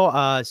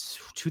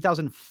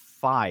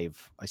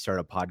 2005, I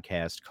started a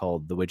podcast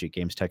called The Widget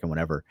Games Tech and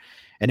Whatever,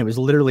 and it was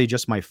literally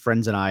just my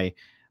friends and I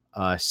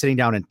sitting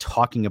down and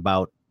talking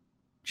about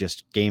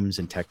just games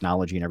and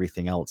technology and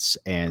everything else.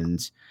 And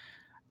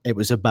it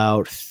was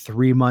about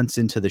 3 months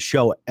into the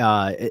show.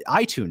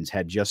 iTunes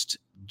had just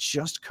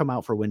come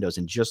out for Windows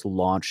and just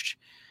launched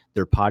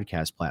their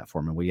podcast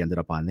platform, and we ended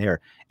up on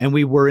there, and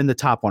we were in the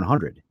top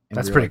 100.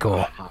 That's pretty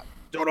cool.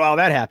 Don't know how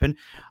that happened.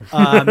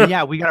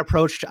 Yeah, we got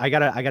approached. I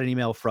got an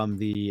email from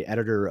the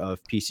editor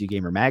of PC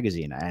Gamer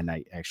magazine, and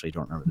I actually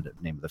don't remember the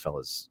name of the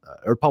fellow's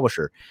or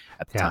publisher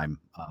at the time,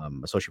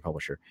 associate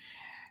publisher.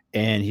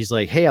 And he's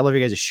like, "Hey, I love you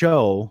guys'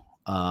 show.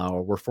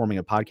 We're forming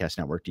a podcast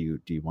network. Do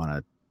you want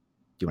to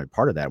do my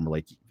part of that?" And we're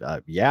like,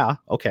 yeah,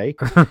 okay.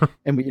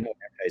 And we,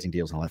 advertising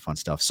deals and all that fun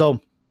stuff.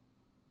 So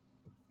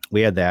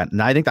We had that,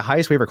 and I think the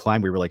highest we ever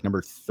climbed, we were like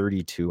number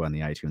 32 on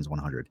the iTunes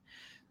 100.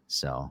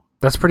 So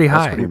That's pretty That's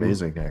high. pretty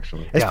amazing,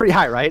 actually. it's Yeah. pretty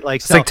high, right?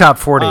 Like It's like top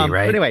 40, right?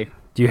 But anyway,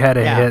 You had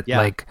to hit yeah.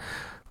 like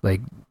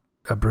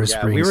a Bruce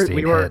yeah,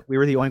 Springsteen we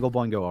were the Oingo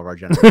Boingo of our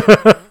generation.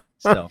 hit.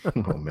 So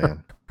Oh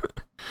man.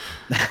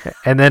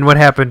 And then what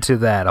happened to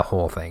that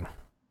whole thing?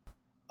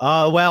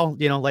 well,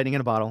 lightning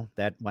in a bottle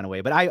that went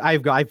away. But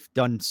I've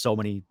done so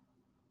many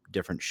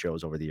different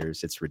shows over the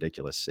years. It's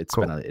ridiculous. It's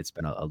Cool.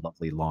 been a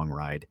lovely long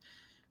ride.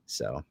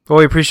 So Well,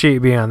 we appreciate you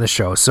being on the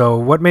show. So,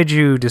 what made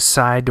you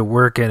decide to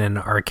work in an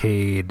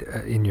arcade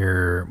in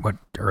your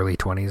early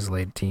 20s,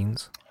 late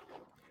teens?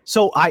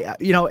 So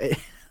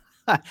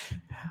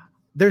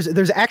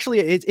there's actually,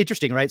 it's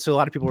interesting, right? So a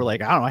lot of people were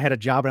like, I don't know, I had a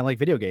job and I like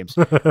video games,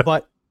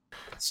 but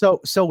so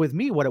with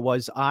me, what it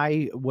was,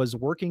 I was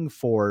working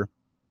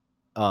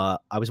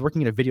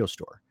in a video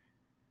store.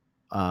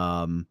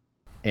 And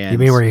You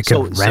mean where you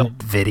so- could rent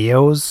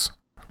videos?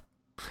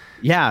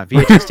 yeah,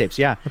 VHS tapes.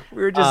 Yeah.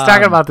 We were just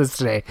talking about this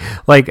today.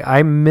 Like,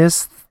 I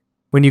miss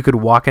when you could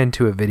walk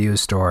into a video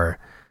store,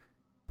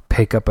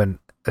 pick up a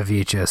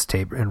VHS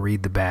tape, and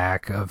read the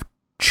back of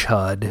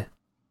Chud.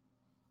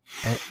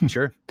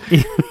 Sure.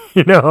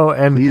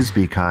 And Please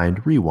be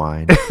kind.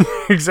 Rewind.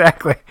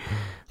 exactly.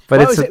 But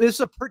Well, it's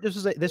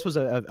this was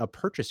a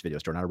purchase video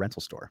store, not a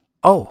rental store.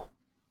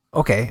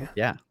 okay.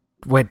 Yeah.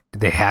 Wait,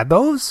 they had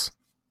those?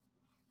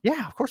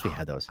 Yeah, of course we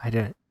had those. I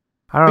didn't.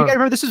 I You don't. gotta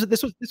remember,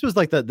 this was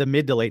like the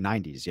mid to late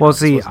 90s. Well,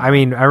 see, I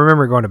mean, I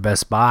remember going to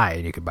Best Buy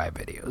and you could buy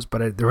videos,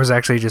 but there was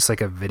actually just like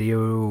a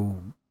video.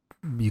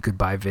 You could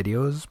buy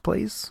videos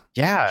place.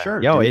 yeah,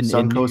 Sure. Yo, dude, in New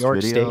Suncoast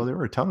York Video, State. there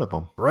were a ton of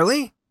them.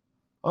 Really?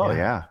 Oh Yeah.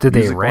 yeah. Did they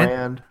Music rent?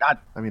 Land. God.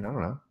 I mean, I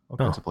don't know. All Oh.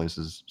 kinds of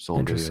places sold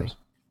Interesting. videos.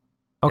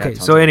 Okay.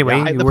 tons So of them. anyway,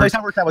 Yeah, you the were place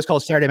I worked at was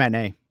called Saturday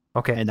Matinee,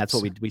 okay, and that's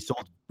what we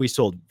sold. We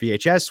sold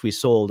VHS, we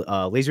sold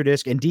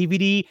Laserdisc and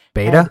DVD.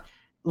 Beta. had,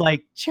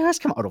 like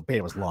just come out. Oh,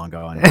 beta was long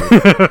gone.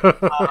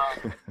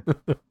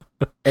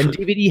 And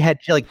DVD had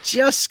like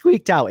just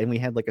squeaked out, and we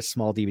had like a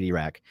small DVD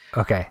rack.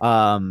 Okay.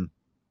 And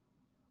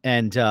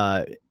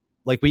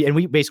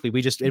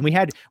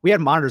we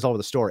had monitors all over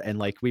the store, and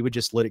like we would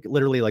just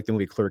literally like the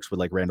movie Clerks with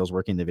like Randall's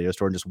working in the video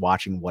store and just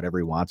watching whatever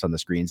he wants on the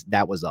screens.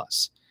 That was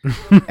us.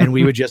 And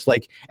we would just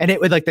like, and it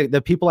would like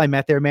the people I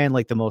met there, man,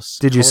 like the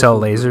most. Did you sell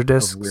colorful laser group of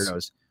discs?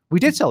 Weirdos. We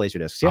did sell laser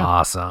discs. Yeah.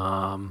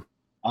 Awesome.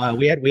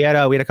 We had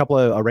a couple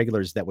of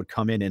regulars that would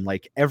come in, and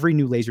like every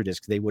new laser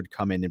disc they would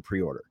come in and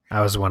pre-order.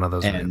 I was one of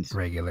those And-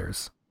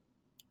 regulars.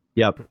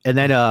 Yep. And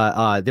then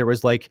there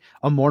was like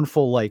a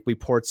mournful, like we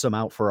poured some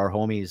out for our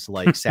homies,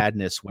 like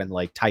sadness when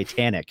like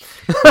Titanic,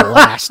 the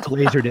last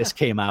Laserdisc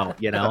came out,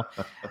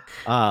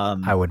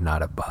 I would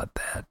not have bought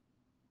that.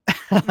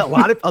 a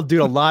lot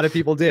of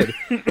people did.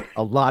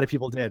 A lot of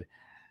people did.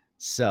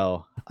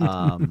 So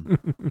but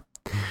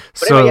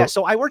So anyway, yeah,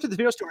 so I worked at the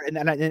video store,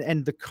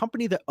 and the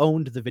company that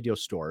owned the video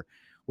store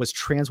was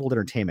Transworld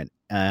Entertainment,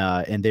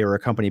 and they were a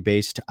company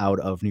based out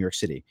of New York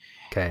City.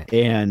 okay.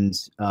 And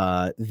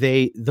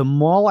the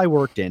mall I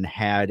worked in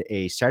had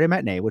a Saturday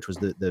Matinee, which was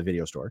the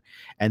video store,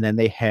 and then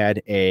they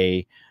had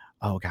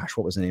oh gosh,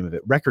 what was the name of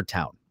it? Record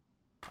Town,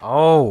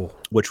 Oh.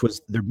 which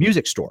was their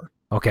music store.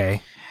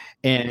 Okay.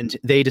 And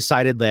they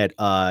decided that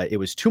it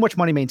was too much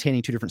money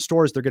maintaining two different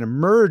stores. They're going to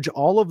merge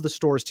all of the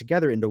stores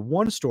together into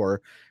one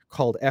store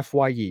called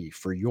FYE,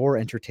 For Your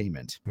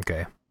Entertainment.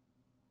 Okay.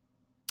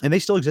 And they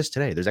still exist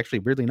today. There's actually,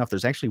 weirdly enough,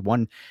 there's actually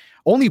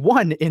only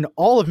one in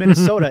all of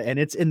Minnesota, and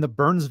it's in the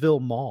Burnsville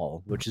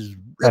Mall, which is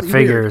That really weird.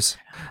 figures.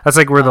 That's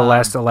like where the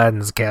last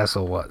Aladdin's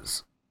castle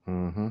was.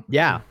 Mm-hmm.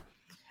 Yeah.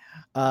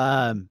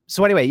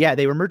 So anyway, yeah,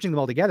 they were merging them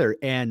all together,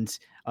 and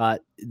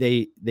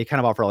they kind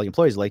of offer all the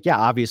employees like, yeah,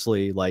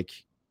 obviously, like,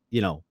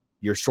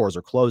 your stores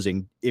are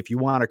closing. If you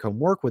want to come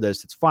work with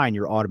us, it's fine.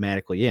 You're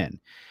automatically in.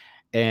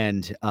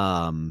 And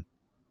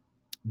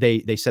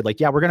they said like,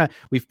 yeah,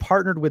 we've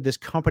partnered with this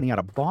company out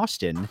of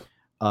Boston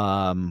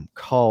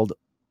called,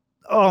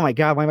 oh my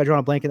God, why am I drawing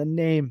a blank in the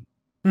name?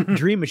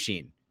 Dream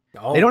Machine.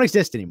 Oh. They don't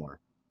exist anymore.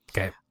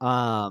 Okay.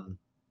 Yeah,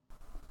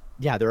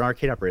 they're an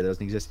arcade operator that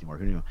doesn't exist anymore.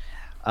 Who knew?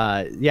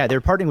 Yeah,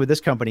 they're partnering with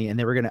this company, and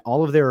they were gonna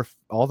all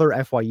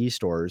their FYE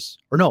stores,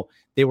 or no,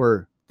 they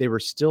were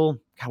still,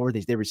 how were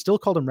they? They were still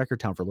called them Record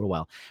Town for a little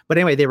while. But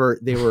anyway, they were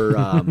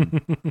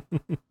gonna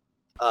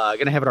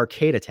have an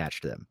arcade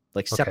attached to them,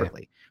 like Okay.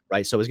 separately,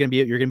 right? So you're gonna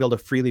be able to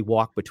freely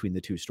walk between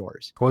the two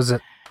stores. What was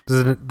it?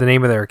 Is the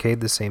name of the arcade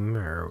the same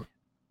or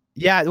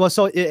Yeah, well,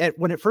 so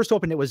when it first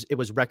opened, it was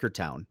Record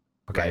Town,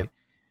 okay? right?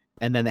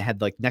 And then they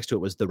had like next to it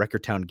was the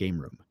Record Town game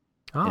room.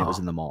 Oh. And it was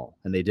in the mall,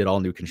 and they did all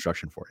new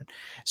construction for it.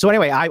 So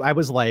anyway, I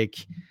was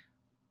like,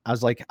 I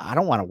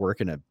don't want to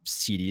work in a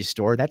CD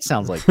store. That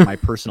sounds like my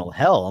personal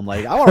hell. I'm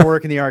like, I want to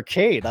work in the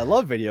arcade. I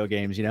love video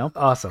games,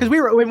 Awesome. because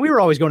we were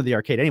always going to the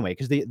arcade anyway,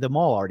 because the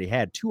mall already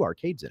had two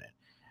arcades in it.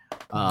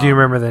 Do you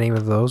remember the name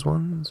of those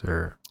ones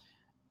or?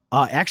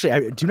 Actually,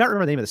 I do not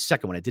remember the name of the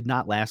second one. It did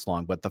not last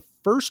long, but the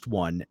first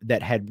one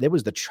that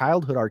was the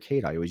childhood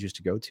arcade I always used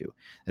to go to.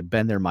 I'd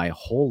been there my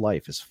whole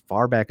life, as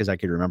far back as I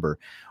could remember,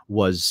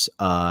 was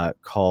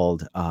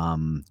called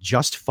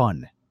Just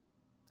Fun.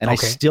 and I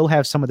Okay. still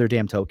have some of their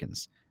damn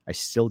tokens. I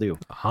still do.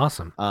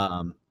 Awesome.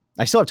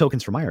 I still have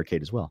tokens for my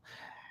arcade as well.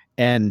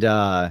 And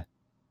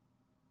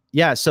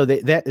yeah, so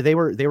they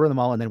were in the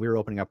mall, and then we were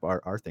opening up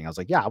our thing. I was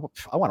like, yeah,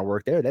 I want to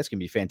work there. That's gonna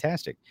be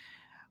fantastic.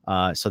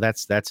 So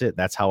that's it.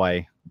 That's how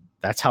I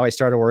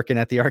started working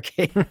at the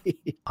arcade.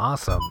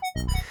 Awesome.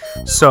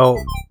 So,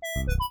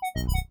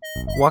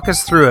 walk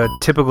us through a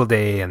typical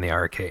day in the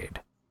arcade.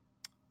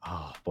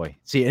 Oh boy.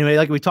 See, anyway,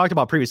 like we talked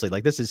about previously,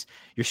 like this is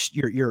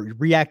you're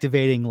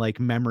reactivating like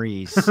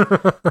memories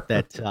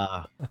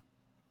that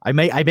I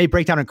may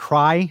break down and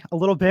cry a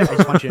little bit. I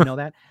just want you to know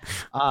that.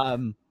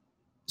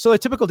 So a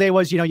typical day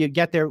was, you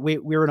get there. We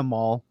were in a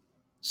mall,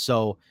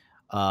 so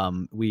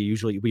we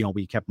usually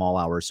we kept mall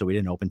hours, so we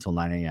didn't open till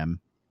 9 a.m.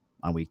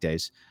 on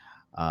weekdays.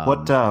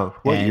 What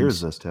year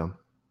is this, Tim?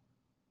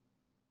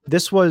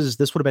 This would have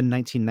been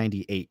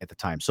 1998 at the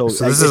time. So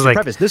this is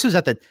like this is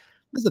at the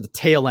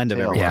tail end of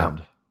Tail everything.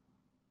 end.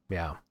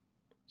 Yeah.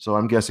 So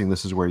I'm guessing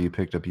this is where you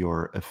picked up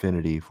your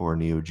affinity for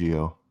Neo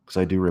Geo, because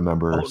I do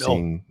remember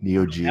seeing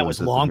Neo Geo. That was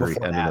at the long very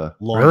before end that. of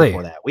the. Long Really?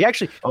 before that.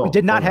 We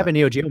did not have a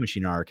Neo Geo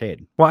machine in our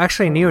arcade. Well,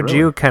 actually, Neo really?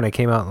 Geo kind of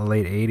came out in the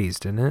late 80s,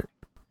 didn't it?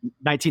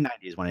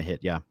 1990 is when it hit.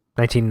 Yeah.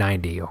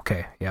 1990.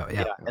 Okay. Yeah.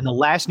 And the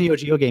last Neo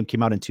Geo game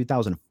came out in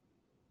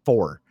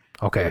 2004.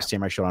 Okay.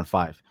 Samurai Shodown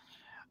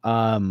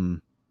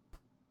 5.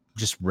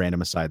 Just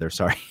random aside there.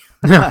 Sorry.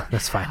 No,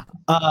 that's fine.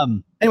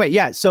 Anyway,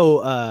 yeah. So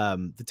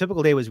the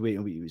typical day was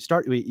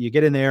you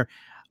get in there.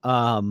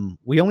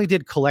 We only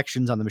did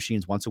collections on the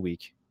machines once a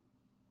week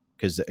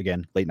because,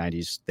 again, late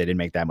 90s, they didn't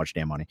make that much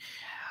damn money.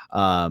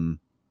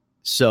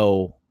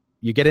 So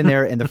you get in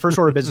there, and the first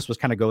order of business was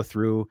kind of go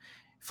through,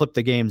 flip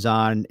the games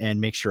on, and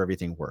make sure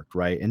everything worked,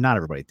 right? And not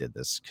everybody did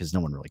this because no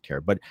one really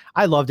cared, but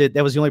I loved it.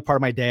 That was the only part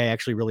of my day I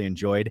actually really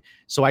enjoyed.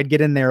 So I'd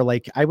get in there,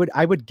 like I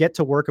would get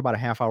to work about a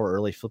half hour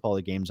early, flip all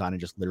the games on, and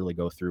just literally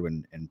go through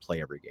and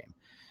play every game.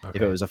 Okay.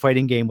 If it was a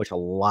fighting game, which a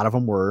lot of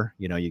them were,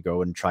 you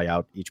go and try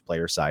out each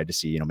player's side to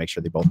see, make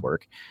sure they both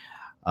work.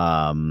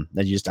 Then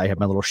I have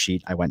my little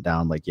sheet. I went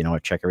down, like, I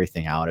check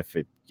everything out. If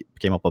it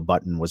came up a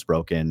button was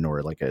broken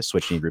or like a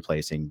switch need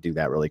replacing, do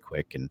that really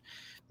quick and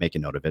make a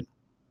note of it.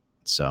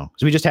 So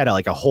we just had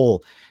a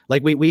whole,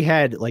 like we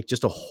had like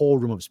just a whole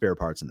room of spare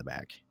parts in the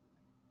back.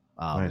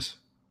 Nice.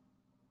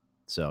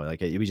 So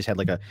like we just had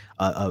like a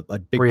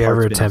big. Were you parts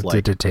ever bin of,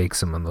 tempted to take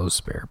some of those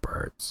spare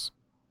parts?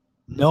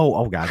 No.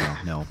 Oh God,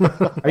 no.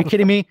 Are you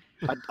kidding me?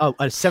 A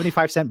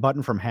 75-cent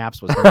button from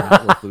Haps was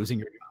not worth losing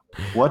your job.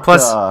 What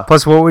Plus,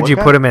 what would what you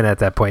kind- put them in at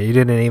that point? You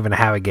didn't even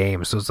have a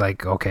game, so it's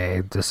like,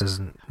 okay, this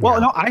isn't.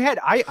 Well, no, I had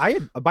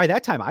by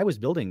that time I was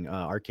building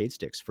arcade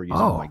sticks for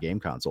using on my game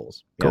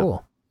consoles. Yeah.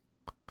 Cool.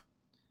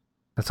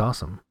 That's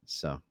awesome.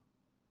 So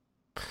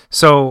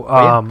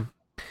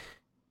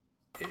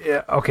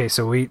yeah, okay,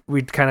 so we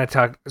kind of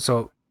talked.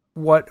 So,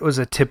 what was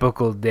a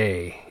typical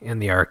day in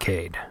the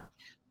arcade?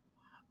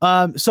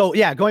 So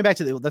yeah, going back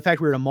to the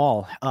fact we were in a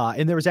mall,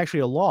 and there was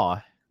actually a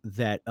law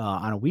that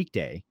on a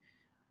weekday,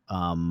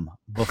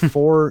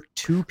 before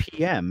 2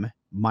 p.m.,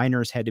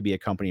 minors had to be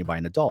accompanied by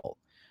an adult.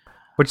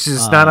 Which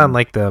is not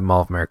unlike the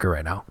Mall of America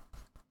right now.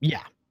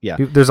 Yeah.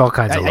 There's all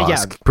kinds of laws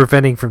yeah.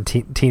 preventing from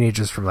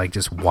teenagers from like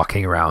just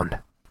walking around.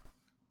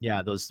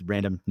 Yeah, those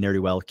random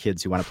ne'er-do-well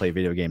kids who want to play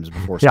video games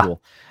before Yeah.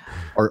 school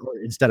or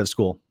instead of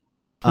school.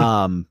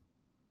 But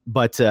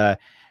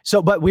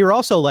we were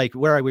also like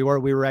where we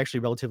were actually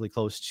relatively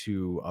close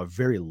to a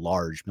very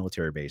large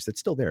military base that's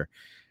still there.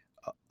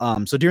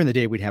 So during the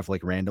day we'd have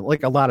like random,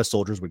 like a lot of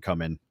soldiers would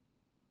come in.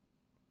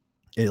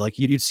 Like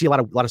you'd see a lot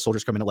of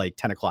soldiers come in at like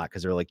 10 o'clock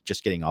because they're like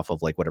just getting off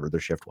of like whatever their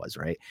shift was,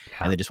 right? Yeah.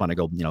 And they just want to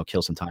go,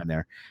 kill some time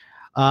there.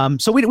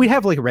 So we'd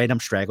have like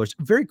random stragglers,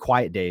 very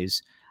quiet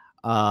days.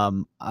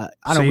 On a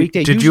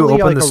weekday, did you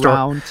usually open like the store?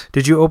 around,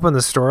 Did you open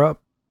the store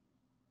up?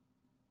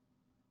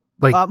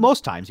 Like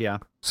most times, yeah.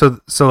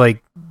 so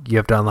like you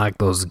have to unlock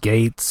those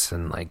gates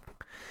and like.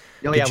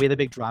 Oh yeah, we had a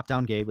big drop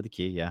down gate with a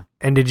key, yeah.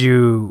 And did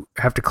you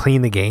have to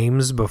clean the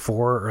games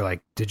before, or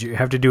like did you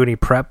have to do any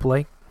prep?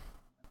 Like,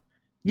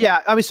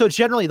 Yeah, I mean, so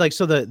generally, like,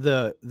 so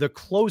the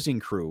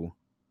closing crew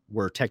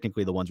were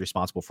technically the ones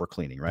responsible for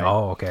cleaning, right?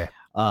 oh, okay,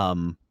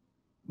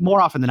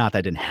 More often than not,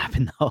 that didn't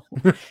happen though.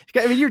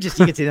 I mean, you get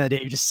to the end of the day,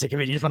 you're just sick of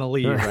it, you just want to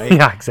leave, right?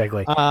 yeah,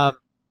 exactly.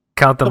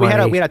 Count the So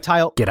money. we had a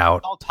tile, get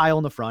out. all tile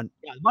in the front.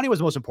 Yeah, the money was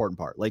the most important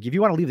part. Like, if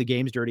you want to leave the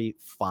games dirty,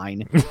 fine.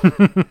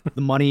 The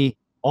money,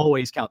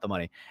 always count the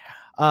money.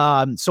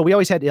 So we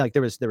always had like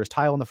there was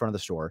tile in the front of the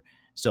store,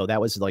 so that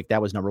was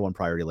number one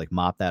priority. Like,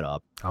 mop that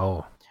up.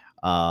 Oh,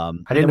 I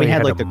didn't know we you had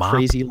had like to the mop.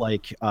 crazy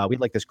we had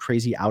like this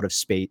crazy outer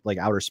space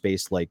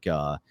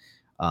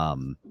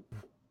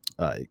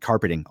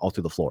carpeting all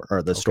through the floor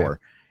or the store.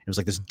 It was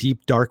like this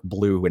deep dark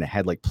blue and it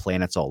had like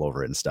planets all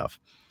over it and stuff.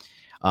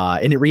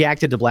 And it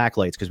reacted to black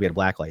lights because we had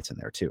black lights in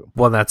there too.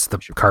 well, that's the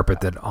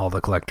carpet that all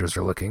the collectors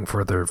are looking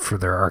for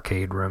their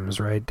arcade rooms,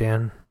 right,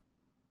 Dan?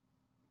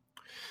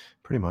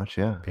 Pretty much,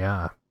 yeah.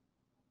 Yeah.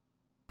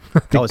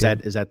 Oh, is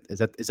that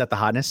the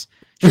hotness?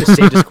 Should have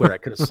saved a square. I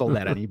could have sold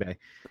that on eBay.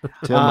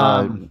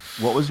 Tim,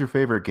 what was your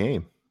favorite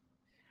game?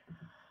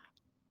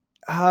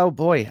 Oh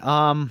boy.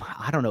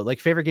 I don't know. Like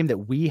favorite game that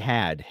we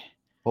had.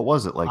 What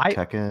was it, like I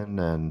Tekken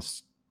and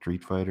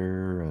Street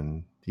Fighter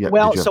and yeah?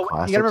 well, Did you have so you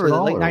classics gotta remember at the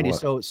all, late or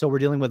 '90s. what? So we're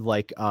dealing with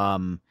like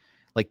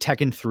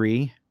Tekken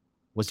 3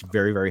 was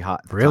very very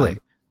hot. At the Really?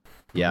 time.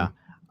 Yeah.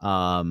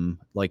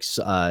 Like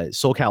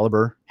Soul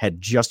Calibur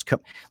had just come.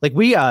 Like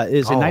we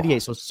is in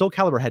 '98. So Soul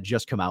Calibur had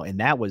just come out, and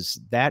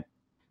that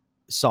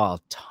saw a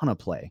ton of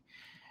play.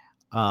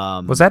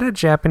 Was that a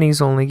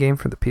Japanese only game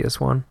for the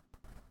PS1?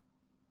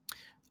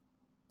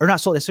 Or not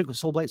Soul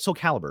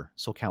Calibur.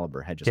 Soul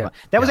Calibur had just Yeah, come out.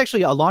 That was yeah.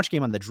 actually a launch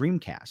game on the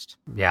Dreamcast.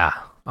 Yeah,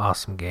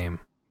 awesome game.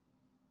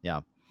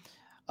 Yeah.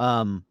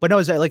 But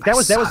no, that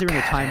was during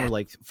the suck time at where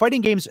like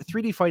fighting games,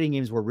 3D fighting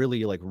games were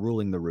really like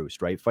ruling the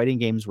roost, right? Fighting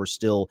games were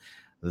still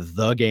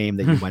the game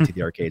that you went to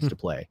the arcades to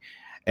play.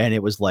 And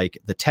it was like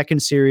the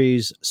Tekken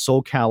series,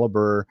 Soul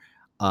Calibur,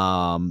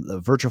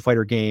 the Virtua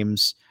Fighter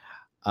games.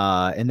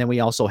 And then we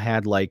also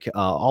had like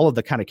all of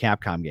the kind of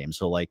Capcom games.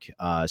 So like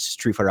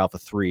Street Fighter Alpha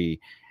 3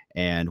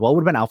 and well, it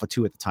would have been Alpha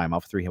 2 at the time.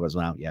 Alpha 3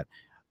 wasn't out yet.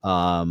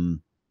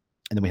 And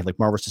then we had like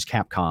Marvel vs.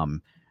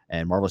 Capcom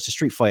and Marvel vs.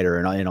 Street Fighter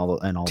and all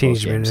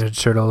Teenage those games. Mutant Ninja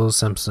Turtles,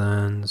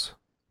 Simpsons.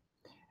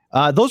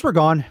 Those were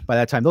gone by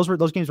that time.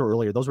 Those games were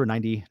earlier. Those were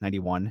 90,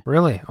 91.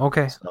 Really?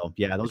 Okay. So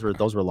yeah, those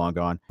were long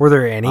gone. Were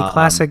there any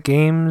classic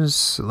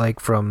games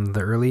like from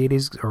the early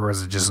 80s, or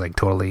was it just like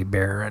totally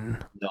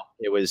barren? No,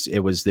 it was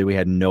we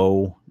had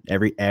no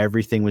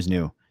everything was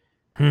new.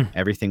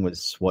 Everything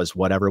was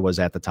whatever was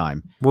at the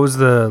time. What was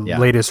the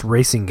latest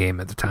racing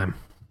game at the time?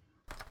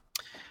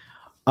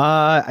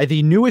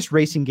 The newest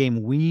racing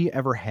game we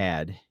ever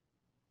had.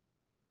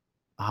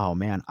 Oh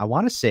man, I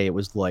want to say it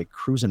was like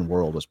Cruisin'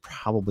 World was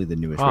probably the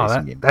newest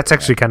racing game. That's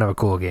actually kind of a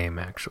cool game.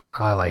 Actually,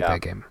 I like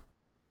that game.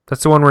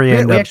 That's the one where you we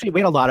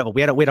had a lot of it.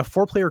 We had a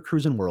 4-player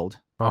Cruisin' World.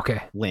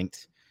 Okay.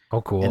 Linked.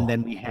 Oh, cool. And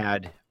then we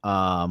had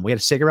a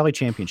Sega Rally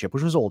Championship,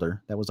 which was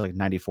older. That was like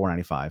 94,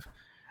 95.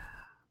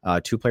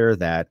 2-player of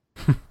that.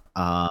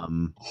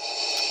 And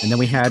then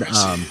we had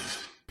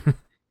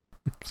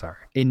sorry.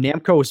 we had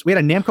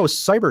a Namco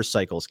Cyber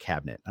Cycles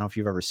cabinet. I don't know if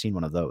you've ever seen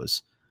one of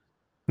those.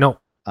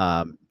 No.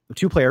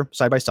 2-player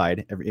side by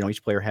side.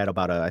 Each player had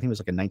about I think it was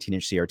like a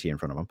 19-inch CRT in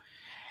front of them,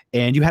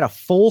 and you had a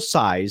full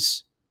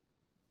size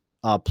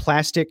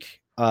plastic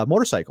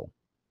motorcycle,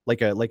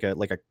 like a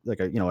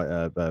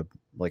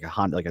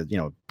Honda,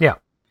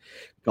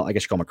 I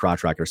guess you call them a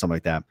crotch rocket or something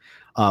like that.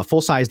 Full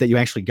size that you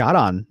actually got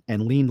on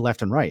and leaned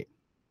left and right.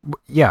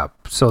 Yeah.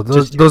 So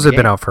those have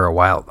been out for a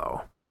while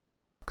though.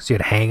 Because you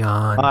had Hang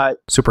On,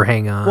 Super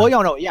Hang On. Well,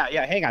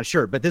 Hang On,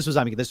 sure. But this was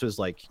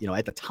like,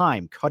 at the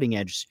time, cutting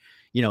edge,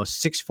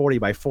 640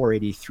 by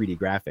 480 3D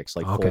graphics,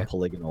 like full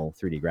polygonal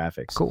 3D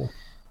graphics. Cool.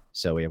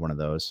 So we have one of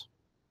those.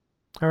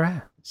 All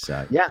right.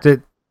 So yeah.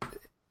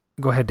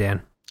 Go ahead,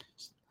 Dan.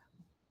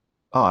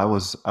 Oh, I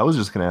was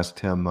just gonna ask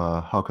Tim,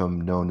 how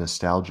come no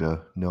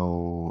nostalgia,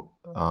 no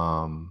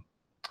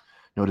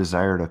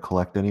desire to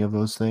collect any of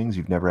those things?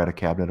 You've never had a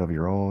cabinet of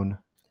your own?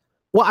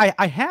 Well,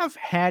 I have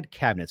had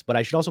cabinets, but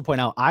I should also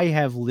point out I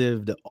have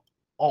lived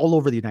all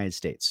over the United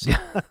States.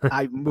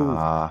 I moved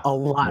a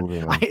lot.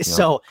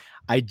 So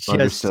I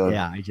just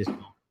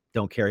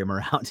don't carry them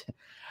around.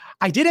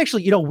 I did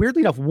actually,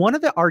 weirdly enough, one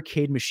of the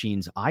arcade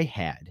machines I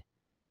had,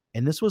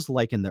 and this was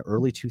like in the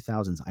early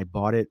 2000s, I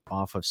bought it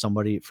off of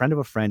friend of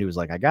a friend who was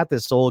like, I got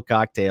this old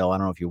cocktail. I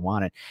don't know if you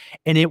want it.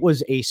 And it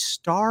was a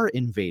Star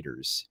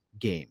Invaders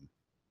game.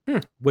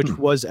 Which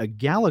was a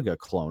Galaga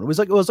clone. It was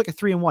like a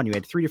 3-in-1. You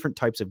had 3 different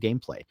types of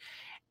gameplay,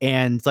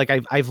 and like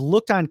I've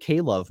looked on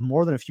K-Love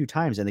more than a few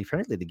times, and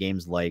apparently the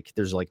game's like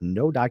there's like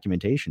no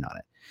documentation on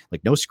it,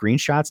 like no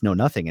screenshots, no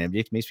nothing, and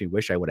it makes me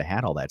wish I would have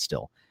had all that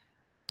still.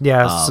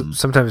 Yeah,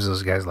 sometimes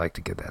those guys like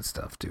to get that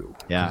stuff too.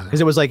 Yeah, because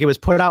it was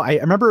put out. I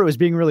remember it was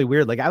being really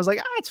weird. Like I was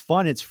like, it's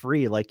fun, it's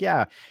free. Like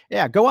yeah,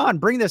 go on,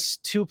 bring this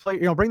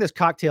bring this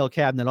cocktail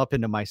cabinet up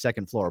into my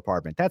second floor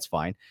apartment. That's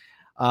fine.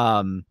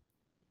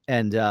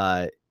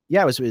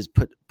 Yeah, it was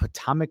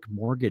Potomac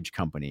Mortgage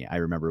Company. I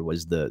remember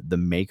was the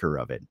maker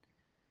of it,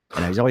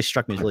 and it always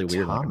struck me as really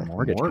weird, like a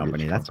mortgage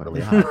company. That's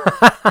really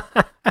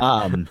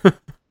odd.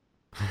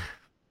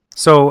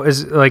 So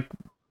is like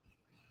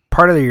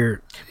part of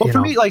your for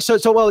me, like I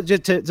just want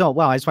to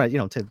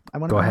I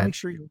want to make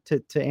sure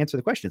to answer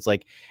the question. It's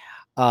like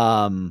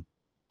I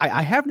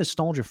have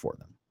nostalgia for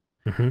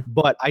them,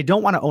 but I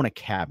don't want to own a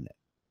cabinet.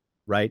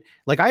 Right?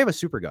 Like I have a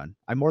Super Gun.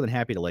 I'm more than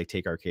happy to like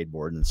take arcade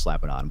board and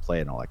slap it on and play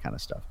it and all that kind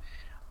of stuff.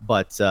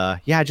 But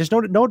just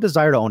no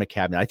desire to own a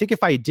cabinet. I think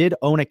if I did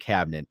own a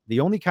cabinet, the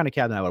only kind of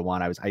cabinet I would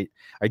want,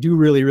 I do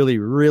really, really,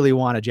 really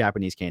want a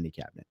Japanese candy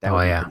cabinet. That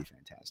would be pretty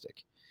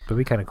fantastic. That'd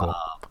be kind of cool.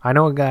 I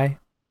know a guy.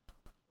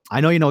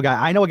 I know you know a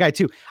guy. I know a guy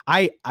too.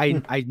 I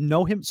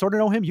know him, sort of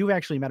know him. You've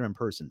actually met him in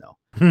person though.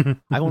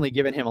 I've only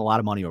given him a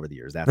lot of money over the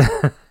years. That's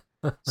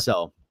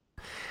so.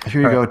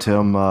 Here you go,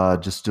 Tim.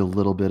 Just a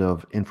little bit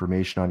of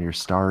information on your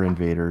Star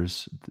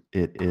Invaders.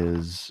 It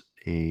is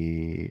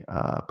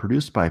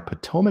produced by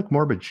Potomac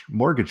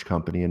Mortgage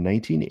Company in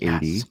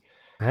 1980.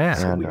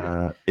 Yes.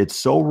 And it's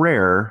so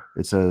rare,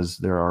 it says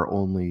there are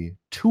only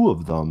 2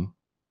 of them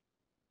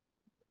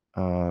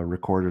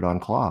recorded on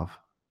Clav.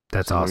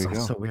 That's So there awesome. you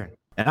go. So weird.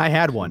 And I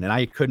had one, and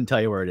I couldn't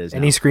tell you where it is.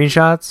 Any now.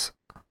 screenshots?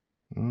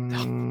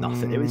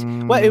 Nothing. It was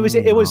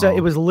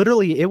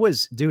literally it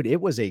was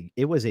a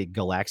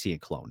Galaxian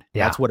clone.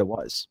 Yeah. That's what it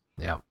was.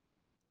 Yeah.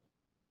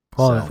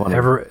 Well, Funny.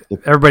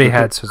 everybody The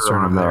had picture sort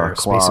of on, their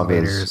Space Clav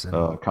Invaders. is,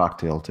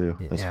 cocktail too.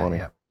 That's funny.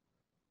 Yeah.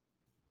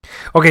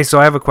 Okay, so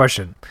I have a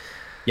question.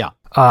 Yeah.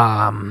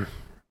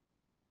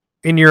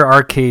 In your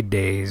arcade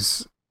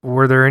days,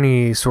 were there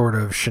any sort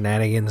of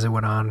shenanigans that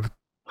went on?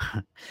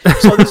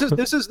 So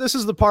this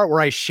is the part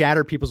where I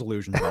shatter people's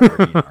illusions about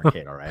being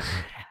arcade. All right.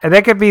 And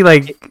that could be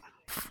like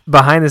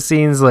behind the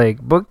scenes,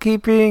 like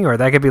bookkeeping, or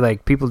that could be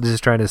like people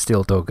just trying to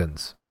steal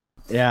tokens.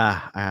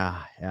 Yeah.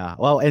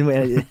 Well,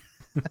 and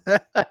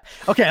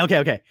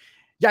okay.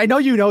 Yeah, I know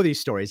you know these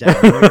stories.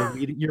 Adam.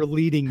 You're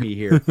leading me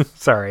here.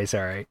 Sorry.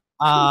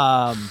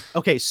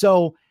 Okay,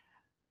 so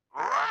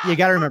you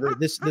got to remember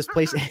this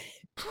place.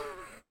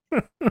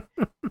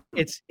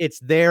 It's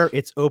there.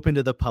 It's open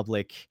to the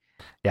public.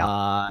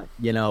 Yeah.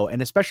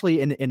 And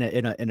especially in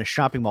a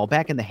shopping mall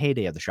back in the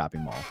heyday of the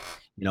shopping mall,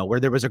 where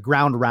there was a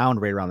ground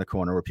round right around the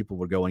corner where people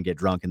would go and get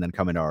drunk and then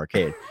come into our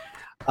arcade.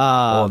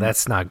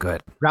 That's not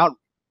good.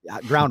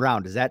 Ground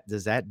round. Does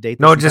that date?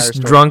 No, this just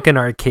entire story? drunken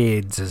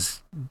arcades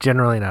is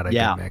generally not a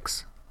good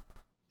mix.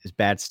 Is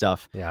bad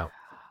stuff. Yeah.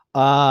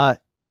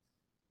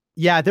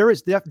 Yeah, there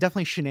was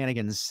definitely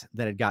shenanigans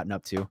that had gotten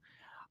up to.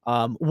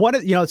 One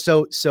of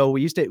so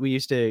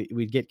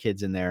we'd get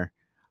kids in there.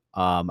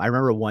 I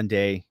remember one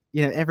day,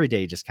 every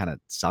day just kind of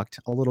sucked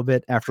a little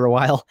bit after a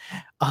while.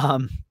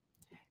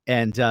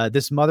 And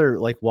this mother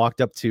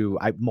walked up to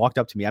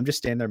me. I'm just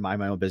standing there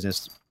minding my own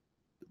business.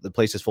 The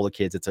place is full of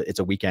kids. It's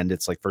a weekend.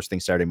 It's like first thing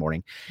Saturday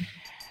morning.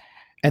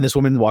 And this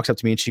woman walks up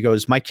to me and she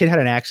goes, "My kid had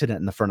an accident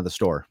in the front of the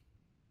store."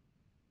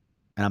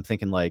 And I'm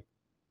thinking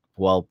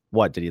well,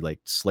 what, did he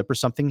slip or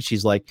something?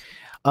 She's like,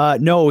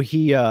 no,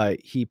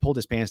 he pulled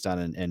his pants down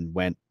and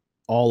went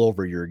all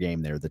over your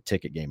game there, the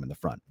ticket game in the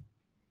front.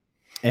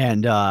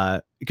 And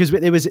because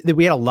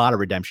we had a lot of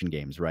redemption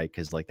games, right?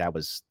 Because that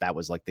was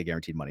the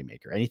guaranteed money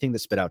maker. Anything that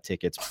spit out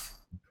tickets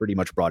pretty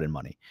much brought in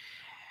money.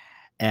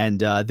 And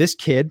this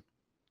kid,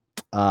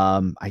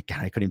 I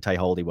couldn't even tell you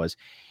how old he was.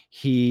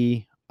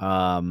 He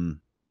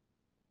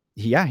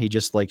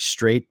just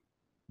straight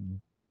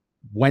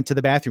went to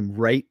the bathroom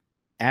right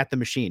at the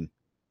machine,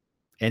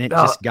 and it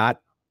just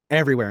got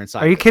everywhere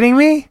inside. Are you kidding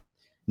me?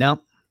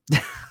 No.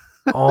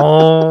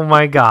 Oh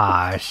my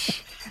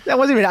gosh. That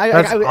wasn't even.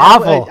 That's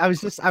awful. I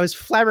was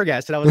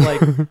flabbergasted. I was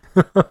like,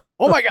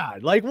 "Oh my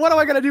god! What am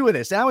I gonna do with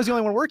this?" And I was the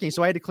only one working,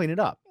 so I had to clean it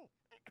up.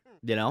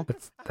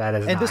 That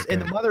is. And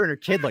the mother and her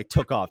kid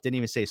took off. Didn't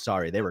even say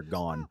sorry. They were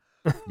gone.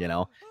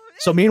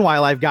 So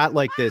meanwhile, I've got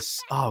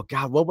this. Oh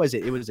god, what was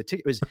it? It was a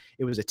ticket.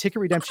 It was a ticket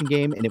redemption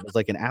game, and it was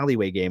an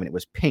alleyway game, and it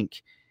was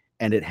pink,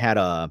 and it had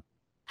a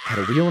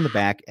wheel in the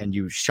back, and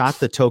you shot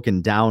the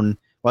token down.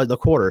 Well, the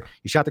quarter.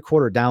 You shot the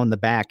quarter down the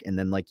back, and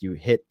then you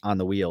hit on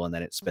the wheel, and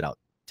then it spit out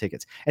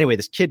tickets. Anyway,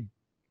 this kid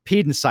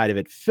peed inside of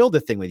it, filled the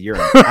thing with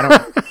urine.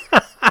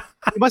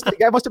 It must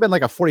have been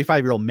like a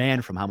 45-year-old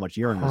man from how much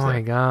urine was there. Oh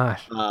my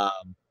gosh.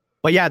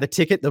 But yeah,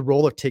 the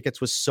roll of tickets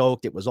was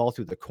soaked. It was all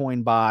through the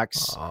coin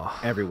box,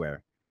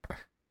 everywhere.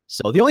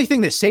 So the only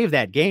thing that saved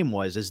that game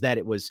is that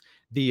it was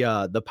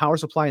the power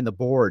supply and the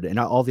board and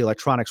all the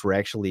electronics were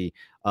actually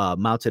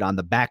mounted on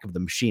the back of the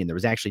machine. There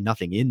was actually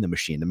nothing in the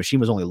machine. The machine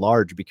was only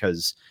large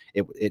because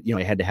it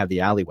had to have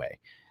the alleyway.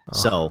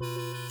 So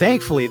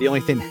thankfully, the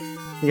only thing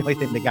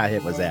that got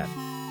hit was that.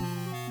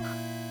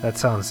 That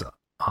sounds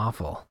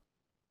awful.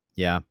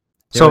 Yeah.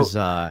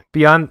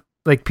 Beyond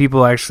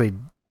people actually,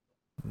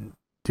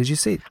 did you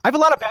see? I have a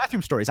lot of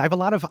bathroom stories. I have a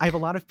lot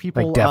of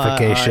people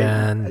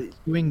defecation,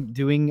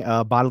 doing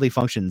bodily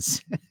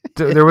functions.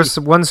 There was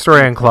one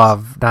story on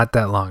Clav not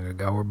that long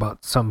ago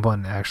about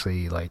someone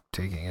actually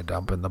taking a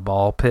dump in the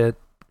ball pit.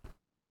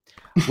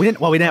 We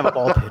didn't have a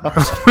ball pit,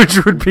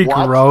 which would be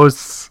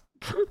gross.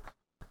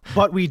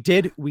 But we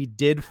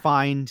did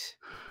find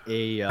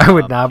a. I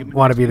would not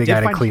want to be the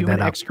guy to clean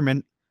that up.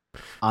 Excrement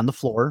on the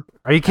floor.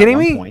 Are you kidding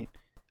me?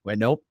 Well,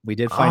 nope. We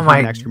did find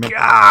human excrement. Oh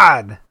my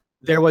god!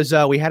 There was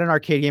we had an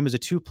arcade game. It was a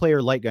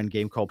 2-player light gun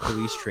game called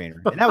Police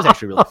Trainer, and that was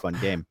actually a really fun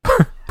game.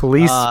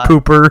 Police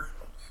pooper.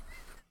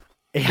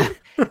 Yeah,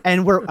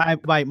 and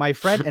my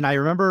friend and I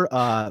remember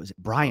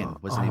Brian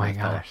was the name of the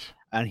fellow,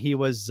 and he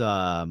was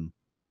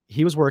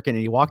working,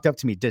 and he walked up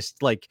to me just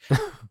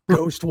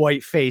ghost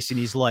white face, and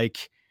he's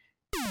like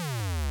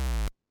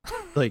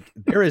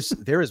there is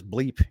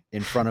bleep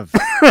in front of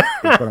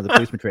the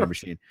policeman training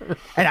machine,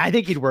 and I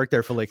think he'd worked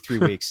there for 3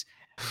 weeks,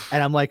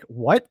 and I'm like,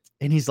 what?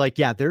 And he's like,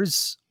 yeah,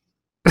 it's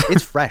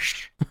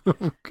fresh.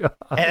 Oh, God.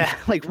 And I'm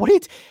like,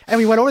 what? And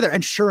we went over there,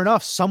 and sure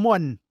enough,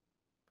 someone.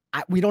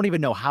 We don't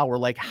even know how. We're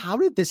like, how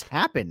did this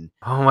happen?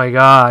 Oh my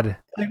god!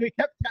 We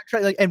kept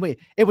trying, it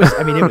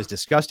was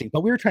disgusting.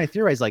 But we were trying to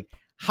theorize,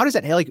 how does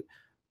that?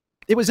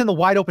 It was in the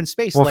wide open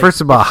space. Well, like,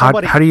 first of all, if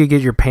somebody- how do you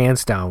get your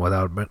pants down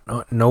without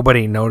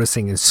nobody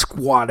noticing and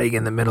squatting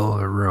in the middle of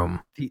the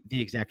room?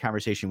 the exact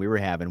conversation we were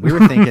having? We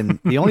were thinking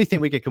the only thing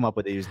we could come up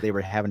with is they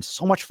were having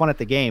so much fun at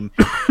the game.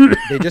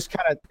 They just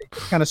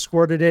kind of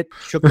squirted it,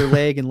 shook their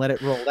leg, and let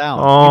it roll down.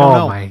 We don't Oh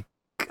know. my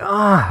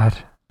god!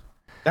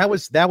 That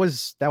was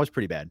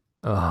pretty bad.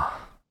 Ugh.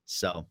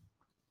 So, and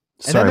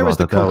Sorry then there was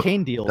about the that.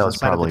 cocaine deals that was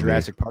inside of the probably me.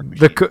 Jurassic Park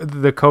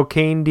machine. The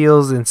cocaine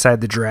deals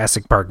inside the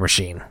Jurassic Park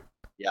machine.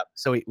 Yep.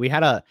 So we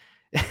had a,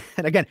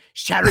 and again,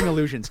 shattering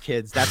illusions,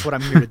 kids. That's what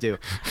I'm here to do.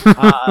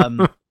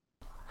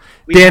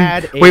 We Dan,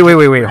 had a wait!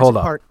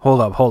 Jurassic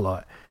Hold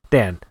up!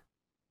 Dan,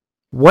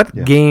 what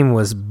Yeah. game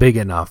was big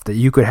enough that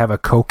you could have a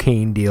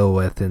cocaine deal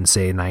with in,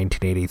 say,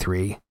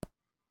 1983?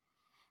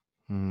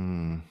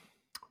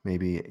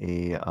 Maybe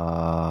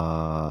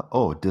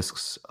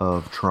Discs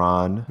of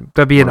Tron.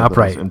 That'd be an One of those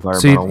upright. So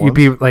environmental you'd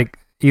be like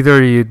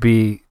you'd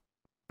be.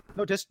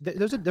 No, just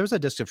there's a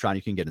disc of Tron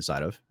you can get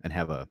inside of and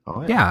have a.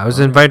 Oh, Yeah, it was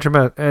Oh,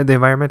 the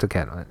environmental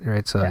category,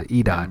 right? So Yeah.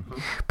 EDOT.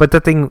 But the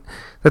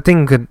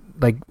thing could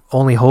like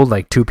only hold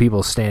like two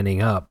people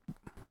standing up.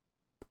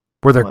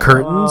 Were there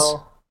curtains?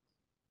 Well,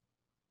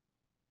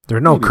 There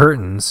are no maybe.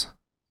 curtains.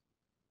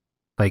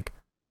 Like,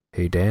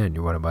 hey Dan,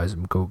 you want to buy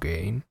some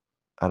cocaine?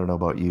 I don't know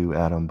about you,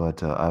 Adam,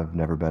 but I've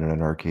never been in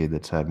an arcade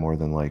that's had more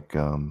than like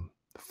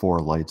 4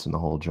 lights in the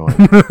whole joint.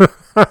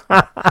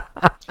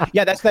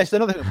 Yeah, that's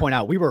another thing to point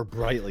out. We were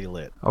brightly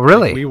lit. Oh,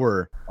 really? Like, we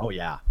were. Oh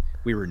yeah,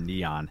 we were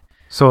neon.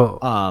 So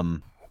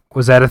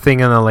was that a thing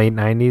in the late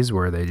 90s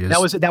where they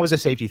just That was a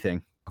safety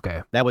thing.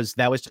 okay? That was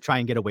to try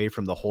and get away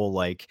from the whole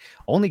like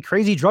only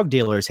crazy drug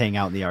dealers hang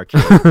out in the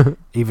arcade.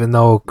 Even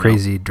though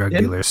crazy drug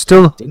Didn't- dealers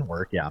still Didn't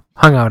work. Yeah.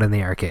 hung out in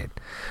the arcade.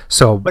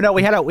 So But no,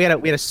 we had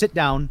a sit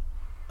down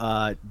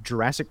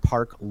Jurassic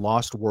Park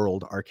Lost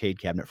World arcade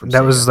cabinet from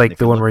that Sega. was And like if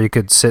the you one look- where you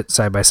could sit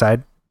side by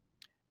side,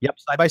 Yep,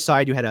 side by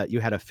side. You had a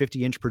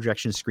 50-inch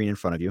projection screen in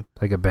front of you.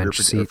 like a bench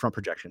Rear seat. front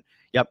projection.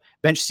 Yep,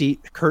 bench seat,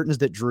 curtains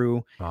that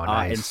drew, Oh, and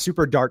nice.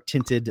 super dark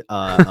tinted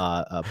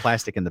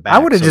plastic in the back. I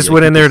would have so, just like,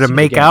 went you in could there to see the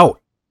make game. out.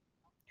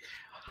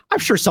 I'm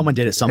sure someone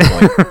did at some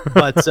point,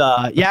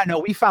 but yeah, no,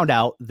 we found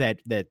out that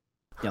the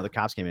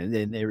cops came in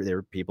and there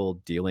were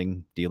people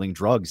dealing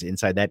drugs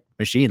inside that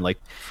machine. Like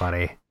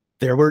Funny.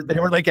 they were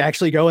like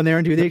actually go in there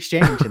and do the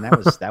exchange, and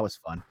that was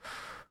fun.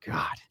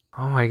 God.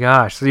 Oh my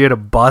gosh! So you had a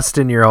bust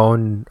in your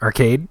own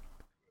arcade?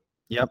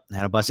 Yep,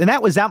 had a bust, and that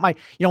was not my.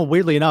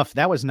 Weirdly enough,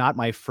 that was not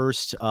my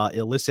first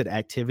illicit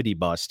activity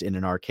bust in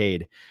an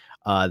arcade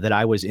that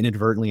I was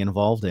inadvertently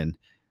involved in.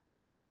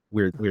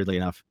 Weirdly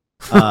enough,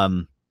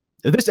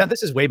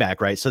 this is way back,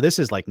 right? So this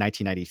is like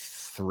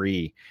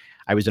 1993.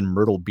 I was in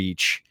Myrtle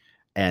Beach,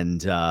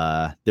 and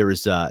there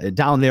was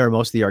down there.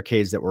 Most of the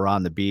arcades that were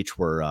on the beach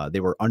were they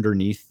were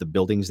underneath the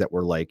buildings that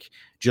were like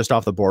just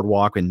off the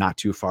boardwalk and not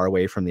too far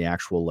away from the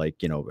actual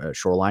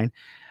shoreline.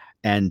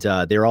 And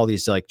they were all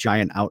these like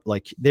giant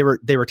they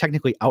were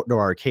technically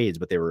outdoor arcades,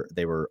 but they were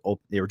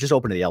just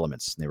open to the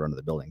elements, and they were under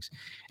the buildings.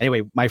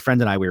 Anyway, my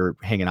friend and I, we were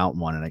hanging out in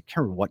one, and I can't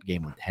remember what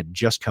game had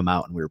just come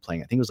out, and we were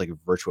playing. I think it was like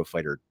Virtua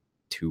Fighter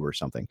 2 or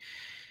something.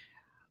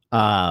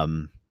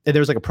 And there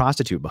was like a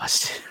prostitute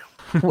bust.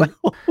 Well,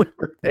 we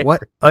were there.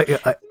 What?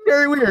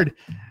 Very weird.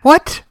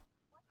 What?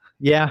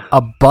 Yeah. A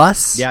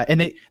bus? Yeah,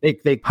 and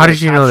they How did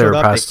you know they were showed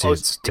up,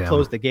 prostitutes, They Tim?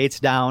 closed the gates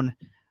down.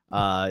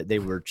 They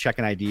were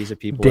checking IDs of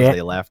people Dan- as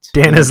they left.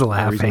 Dan is The reason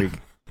laughing.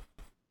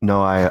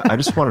 No, I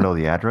just want to know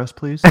the address,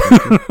 please.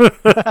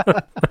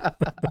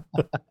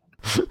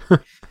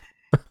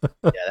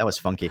 Yeah, that was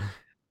funky.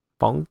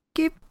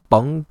 Bunky.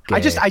 I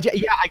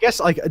guess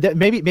like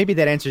maybe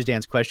that answers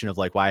Dan's question of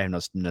like why I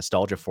have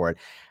nostalgia for it.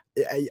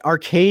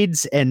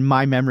 Arcades and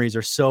my memories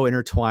are so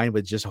intertwined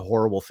with just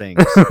horrible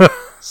things.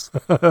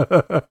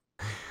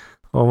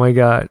 Oh my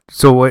god!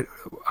 So what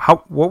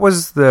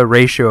was the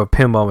ratio of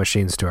pinball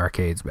machines to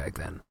arcades back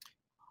then?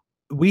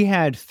 We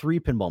had 3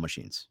 pinball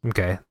machines.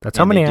 Okay, that's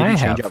how and many they I didn't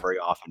have. change out very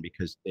often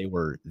because they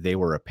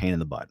were a pain in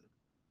the butt.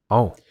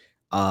 Oh,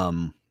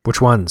 Um,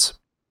 which ones?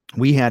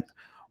 we had,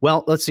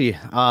 well, let's see.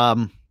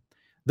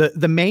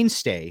 The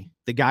mainstay,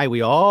 the guy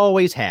we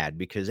always had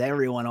because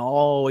everyone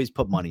always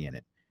put money in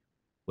it,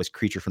 was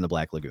Creature from the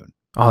Black Lagoon.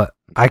 Oh,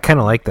 I kind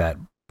of like that.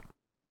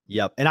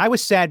 Yep. And I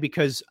was sad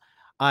because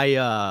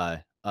our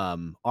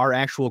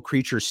actual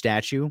Creature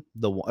statue,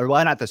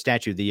 not the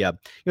statue,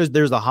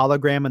 there's the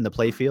hologram in the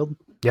playfield,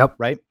 Yep.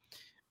 right?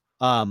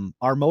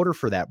 Our motor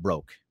for that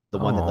broke, the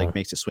one that Oh. like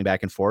makes it swing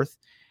back and forth.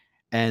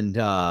 And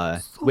So I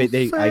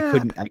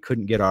sad.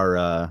 couldn't get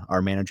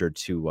our manager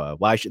to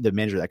I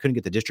couldn't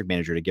get the district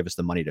manager to give us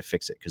the money to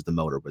fix it because the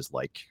motor was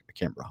like, I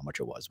can't remember how much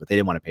it was, but they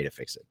didn't want to pay to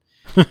fix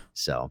it.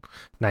 So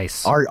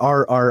Nice.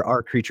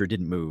 our Creature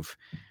didn't move.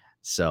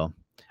 So,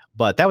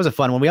 but that was a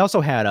fun one. We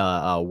also had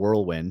a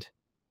Whirlwind.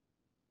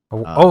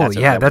 That's that was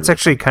really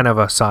actually kind of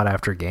a sought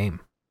after game.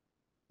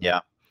 Yeah.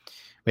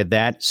 We had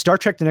that Star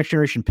Trek: The Next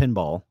Generation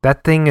pinball.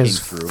 That thing is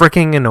Came through.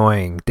 freaking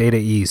annoying. Data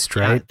East,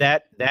 right? Yeah,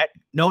 that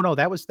no,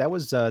 that was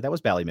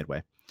Bally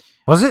Midway.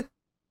 Was it?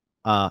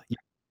 Yeah.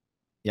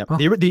 Yep. Oh.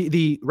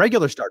 The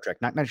regular Star Trek,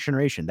 not Next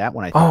Generation. That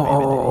one I think. may have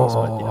been the 80s,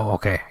 but, you know.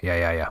 Okay.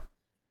 Yeah.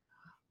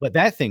 But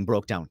that thing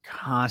broke down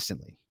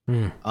constantly.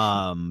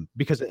 Hmm.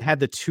 Because it had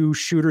the 2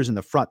 shooters in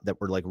the front that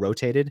were like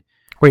rotated.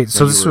 Wait,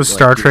 so When you this were, was like,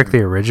 Star Trek,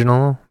 doing- the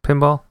original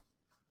pinball?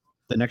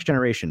 The Next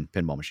Generation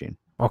pinball machine.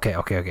 Okay.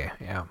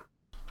 Yeah.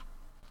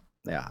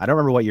 Yeah, I don't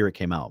remember what year it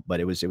came out, but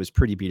it was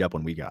pretty beat up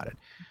when we got it.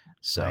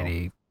 So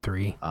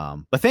 93.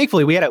 but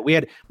thankfully we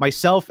had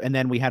myself, and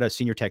then we had a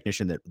senior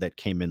technician that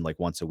came in like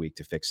once a week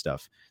to fix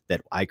stuff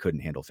that I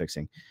couldn't handle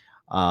fixing.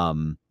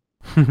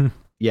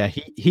 Yeah,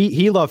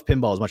 he loved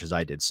pinball as much as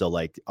I did. So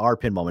like our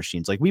pinball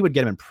machines, like we would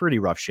get them in pretty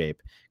rough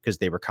shape because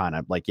they were kind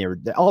of like,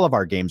 all of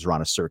our games were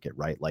on a circuit,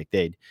 right? Like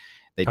they'd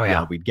Oh, yeah. you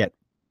know, we'd get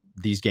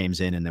these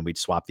games in and then we'd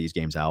swap these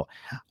games out.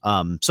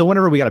 So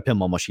whenever we got a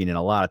pinball machine, and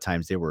a lot of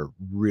times they were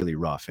really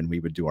rough, and we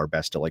would do our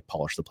best to like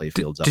polish the play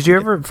fields up. Did you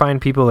ever find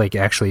people like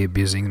actually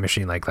abusing the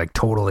machine, like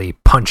totally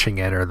punching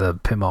it, or the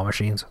pinball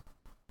machines?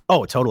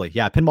 Oh, totally.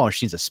 Yeah, pinball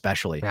machines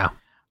especially. Yeah.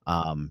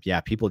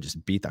 Yeah, people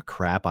just beat the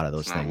crap out of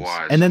those It's not things.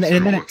 wise. And then It's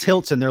it not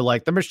tilts, and they're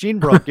like, the machine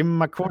broke, give me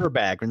my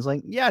quarterback. And it's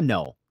like, yeah,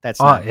 no,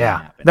 that's Oh not gonna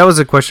yeah, happen. that was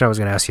a question I was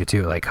going to ask you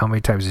too. Like, how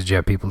many times did you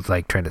have people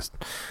like trying to?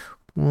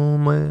 Well,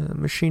 my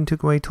machine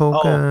took my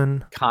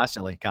token.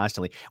 Constantly.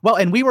 Well,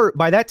 and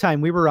by that time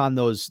we were on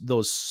those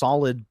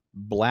solid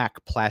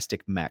black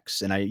plastic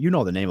mechs, and you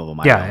know the name of them.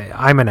 Yeah,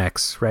 I'm an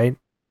X, right?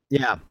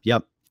 Yeah.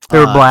 Yep. They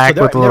were So black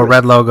with the there little was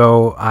red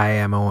logo,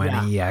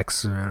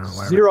 IMONEX.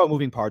 Whatever. 0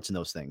 moving parts in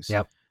those things.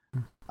 Yep.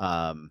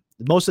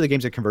 Most of the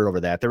games had converted over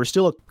that. There were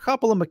still a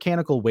couple of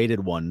mechanical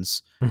weighted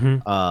ones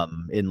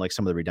Mm-hmm. in like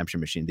some of the redemption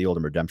machines, the older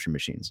redemption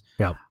machines.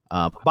 Yeah.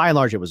 By and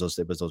large, it was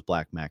those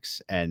black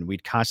mechs, and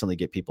we'd constantly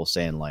get people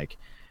saying like,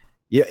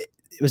 yeah,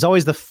 it was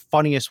always the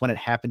funniest when it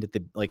happened at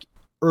the like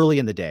early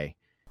in the day.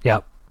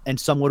 Yep. And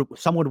someone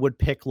would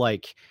pick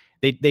like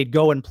they'd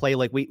go and play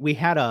like we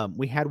had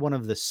one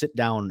of the sit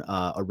down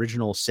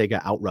original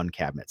Sega Outrun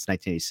cabinets,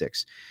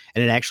 1986,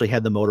 and it actually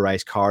had the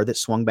motorized car that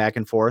swung back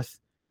and forth.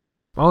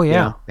 Oh yeah. You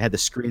know, it had the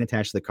screen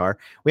attached to the car.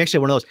 We actually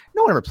had one of those.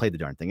 No one ever played the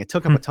darn thing. It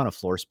took up a ton of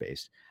floor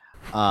space.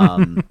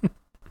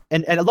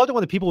 And I loved it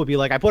when the people would be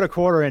like, I put a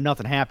quarter in and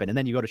nothing happened. And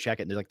then you go to check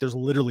it and they're like, there's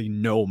literally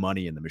no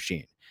money in the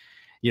machine.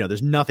 You know,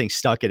 there's nothing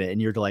stuck in it.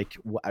 And you're like,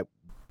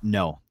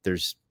 no,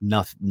 there's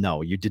nothing.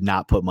 No, you did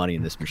not put money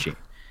in this machine.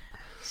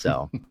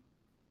 So you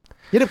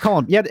end up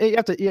calling. You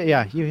have to.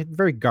 Yeah. You're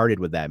very guarded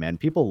with that, man.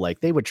 People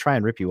like they would try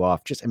and rip you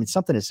off.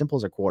 Something as simple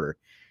as a quarter.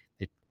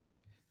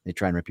 They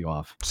try and rip you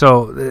off.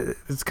 So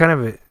it's kind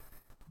of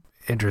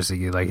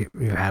interesting. You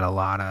had a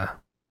lot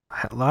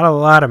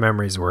of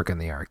memories working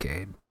the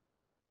arcade.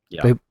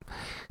 Yeah.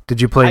 Did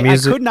you play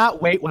music? I could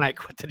not wait when I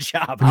quit the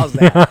job. How's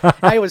that?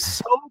 I was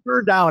so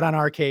burned out on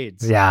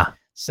arcades. Yeah.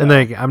 So, And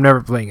then I'm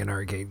never playing an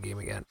arcade game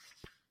again,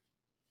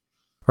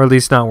 or at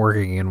least not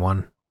working in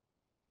one.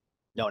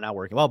 no, not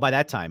working. Well, by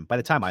the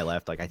time I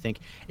left, like I think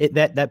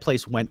that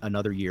place went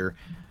another year.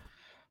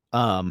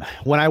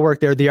 When I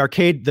worked there,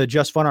 the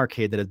Just Fun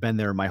arcade that had been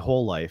there my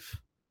whole life,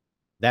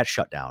 that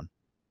shut down.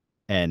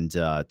 And 2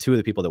 of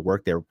the people that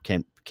worked there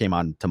came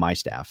on to my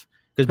staff.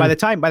 Because by the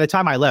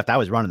time I left, I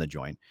was running the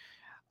joint.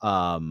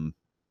 I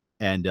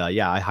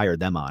hired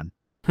them on.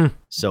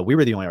 So we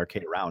were the only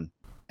arcade around.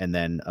 And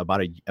then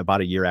about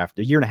a year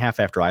and a half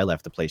after I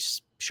left, the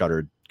place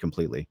shuttered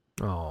completely.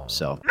 Oh,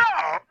 So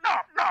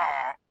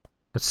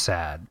that's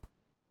sad.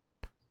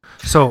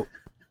 So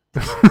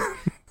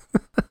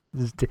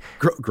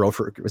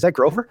Grover, was that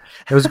Grover?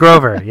 it was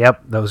Grover.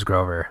 Yep, that was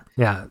Grover.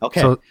 Yeah.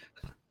 Okay. So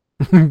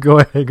go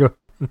ahead. Go.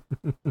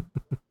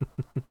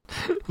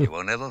 You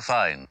will never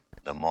find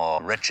a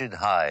more wretched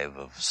hive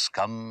of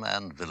scum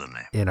and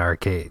villainy. In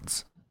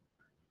arcades,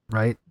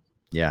 right?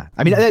 Yeah.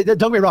 I mean, don't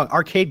get me wrong.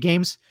 Arcade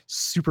games,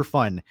 super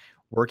fun.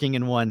 Working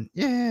in one,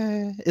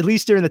 yeah, at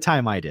least during the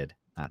time I did,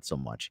 not so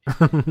much.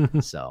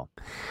 So,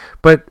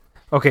 But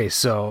okay,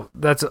 so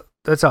that's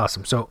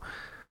awesome. So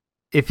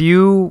if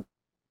you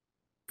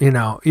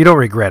don't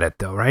regret it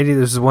though, right?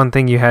 This is one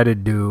thing you had to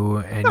do,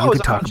 and no, you it was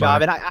could a fun talk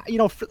job. about it.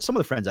 And some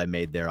of the friends I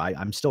made there,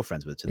 I'm still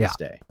friends with to this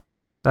day.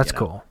 That's you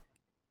know. cool.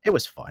 It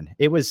was fun.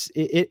 It was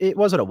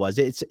what it was.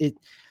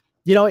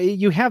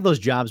 You have those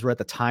jobs where at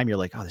the time you're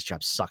like, oh, this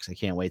job sucks. I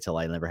can't wait till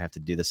I never have to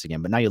do this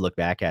again. But now you look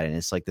back at it and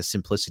it's like the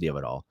simplicity of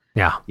it all.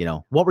 Yeah. You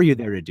know, what were you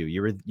there to do?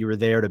 You were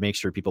there to make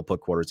sure people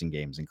put quarters in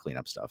games and clean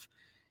up stuff.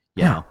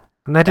 You know?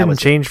 And that didn't was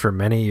it. change for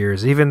many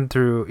years, even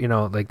through,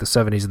 like the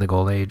 70s and the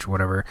gold age,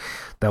 whatever.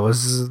 That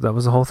was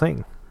the whole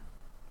thing.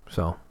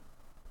 So,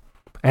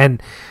 and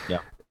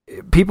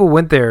people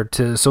went there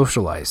to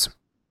socialize,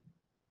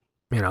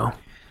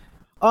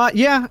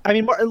 Yeah. I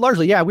mean,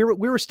 largely, yeah. We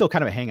were still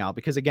kind of a hangout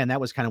because again, that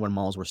was kind of when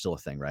malls were still a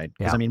thing, right?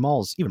 Because Yeah. I mean,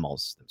 even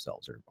malls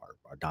themselves are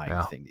a dying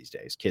thing these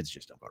days. Kids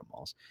just don't go to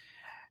malls.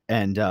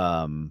 And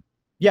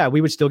we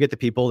would still get the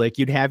people. Like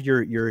you'd have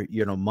your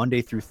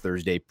Monday through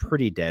Thursday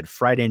pretty dead,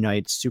 Friday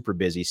night super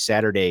busy,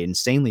 Saturday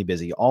insanely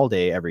busy all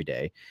day every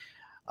day,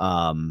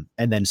 and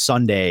then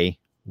Sunday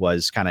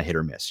was kind of hit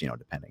or miss,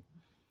 depending.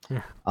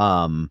 Yeah.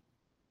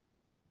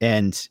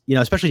 And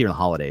especially during the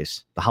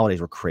holidays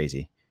were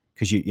crazy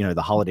because you know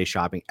the holiday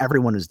shopping,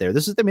 everyone was there.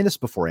 This is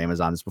before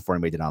Amazon. This is before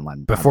anybody did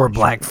online. Before online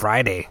Black shopping.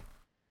 Friday.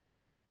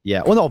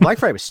 Yeah. Well, no, Black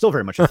Friday was still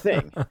very much a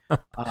thing.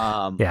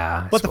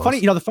 Yeah. But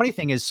the funny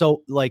thing is,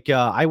 so like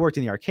I worked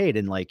in the arcade,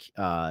 and like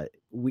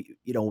we,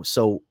 you know,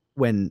 so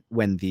when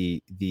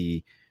the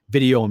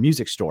video and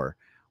music store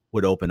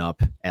would open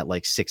up at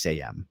like 6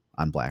 a.m.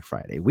 on Black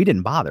Friday, we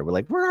didn't bother. We're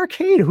like, we're an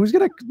arcade.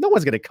 No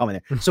one's gonna come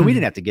in there. So we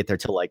didn't have to get there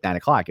till like 9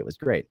 o'clock. It was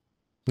great.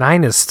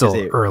 9 is still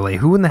early.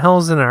 Who in the hell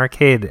is in an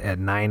arcade at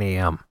 9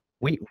 a.m.?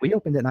 We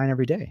opened at 9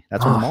 every day.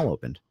 That's when the mall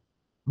opened.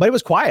 But it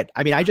was quiet.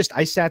 I mean, I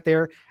sat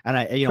there and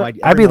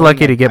I'd be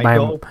lucky to get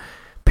my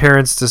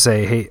parents to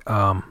say, "Hey,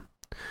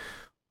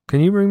 can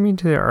you bring me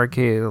to the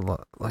arcade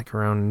like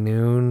around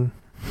noon?"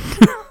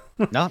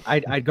 No,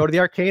 I'd go to the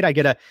arcade. I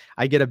get a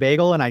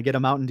bagel and I get a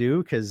Mountain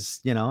Dew because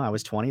I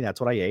was 20.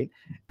 That's what I ate.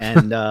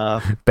 And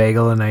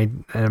bagel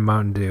and a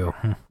Mountain Dew.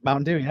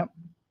 Mountain Dew, yep.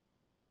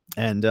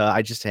 And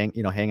I just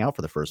hang out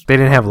for the first. They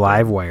didn't have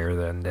Livewire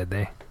then, did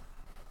they?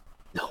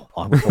 No,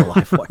 long before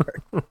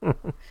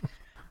Livewire.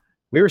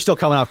 We were still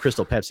coming off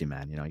Crystal Pepsi,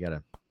 man. I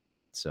gotta.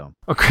 So.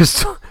 Oh,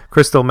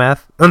 Crystal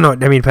meth. Oh no,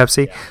 I mean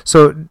Pepsi. Yeah.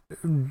 So,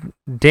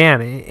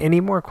 Dan,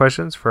 any more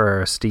questions for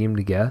our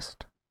esteemed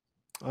guest?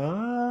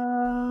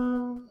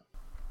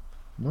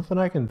 Nothing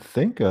I can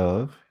think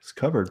of. It's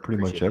covered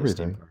pretty much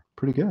everything.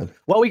 Pretty good.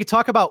 Well, we could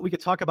talk about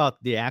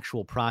the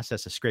actual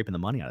process of scraping the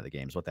money out of the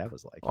games. What that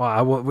was like.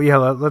 Yeah,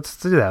 let's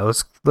do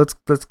that.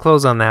 Let's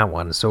close on that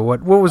one. So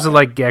what was it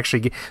like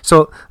actually?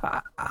 So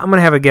I'm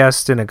gonna have a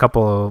guest in a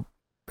couple of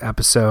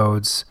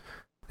episodes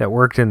that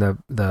worked in the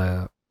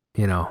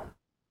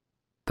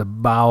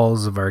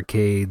bowels of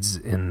arcades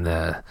in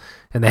the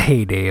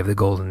heyday of the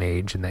golden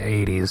age in the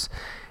 80s,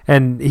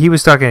 and he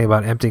was talking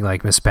about emptying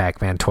like Miss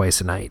Pac-Man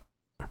twice a night.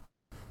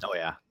 Oh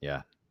yeah.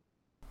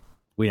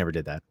 We never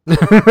did that.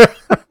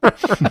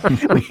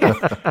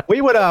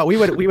 we would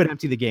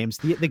empty the games.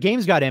 The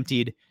games got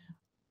emptied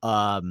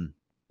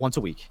once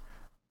a week.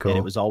 Cool. And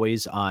it was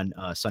always on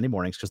Sunday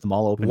mornings because the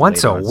mall opened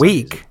once a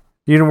week. Sundays.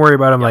 You didn't worry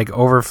about them like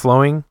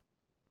overflowing?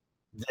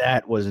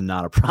 That was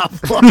not a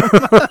problem.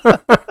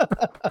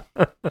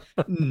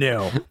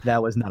 No,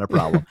 that was not a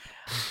problem.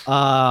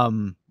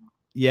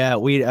 Yeah,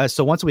 we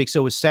so once a week.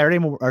 So it was Sunday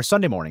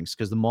mornings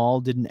because the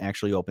mall didn't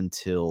actually open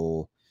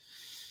till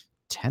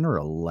 10 or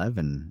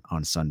 11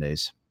 on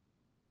Sundays.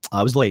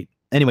 I was late.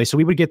 Anyway, so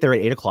we would get there at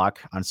 8 o'clock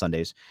on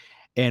Sundays.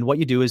 And what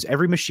you do is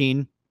every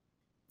machine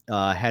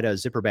had a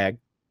zipper bag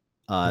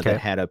that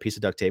had a piece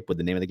of duct tape with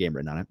the name of the game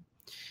written on it.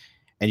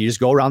 And you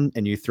just go around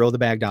and you throw the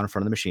bag down in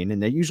front of the machine.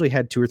 And they usually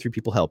had 2 or 3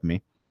 people helping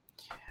me.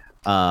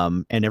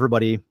 And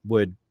everybody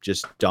would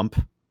just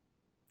dump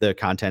the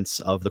contents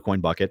of the coin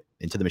bucket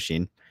into the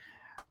machine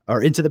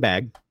or into the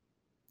bag.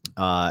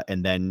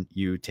 And then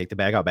you take the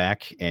bag out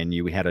back and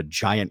you had a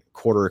giant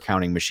quarter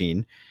counting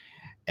machine.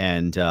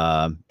 And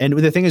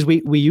the thing is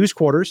we use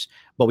quarters,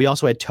 but we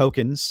also had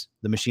tokens.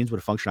 The machines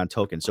would function on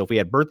tokens. So if we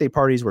had birthday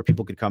parties where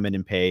people could come in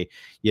and pay,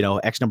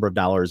 X number of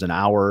dollars an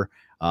hour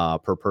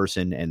per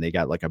person, and they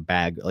got like a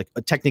bag, like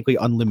technically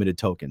unlimited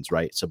tokens,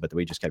 right? So, but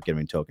we just kept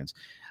giving tokens.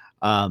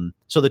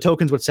 So the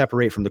tokens would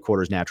separate from the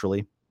quarters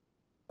naturally,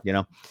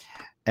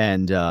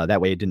 and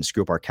that way it didn't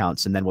screw up our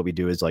counts. And then what we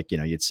do is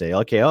you'd say,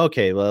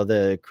 okay, well,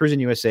 the Cruisin'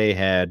 USA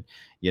had,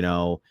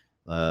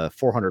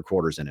 400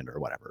 quarters in it or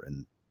whatever.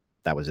 And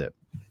that was it.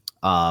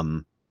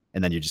 And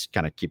then you just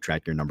kind of keep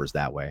track of your numbers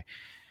that way.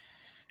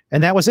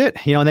 And that was it,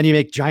 and then you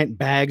make giant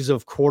bags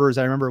of quarters.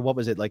 I remember, what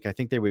was it? Like, I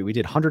think we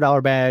did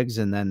 $100 bags,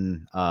 and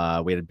then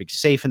we had a big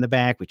safe in the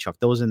back. We chucked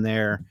those in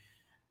there.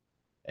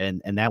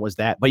 And that was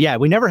that. But yeah,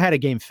 we never had a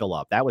game fill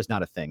up. That was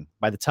not a thing.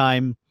 By the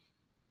time,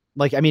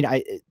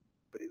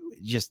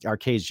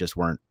 arcades just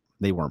weren't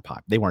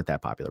that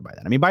popular by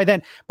then. I mean, by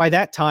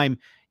that time,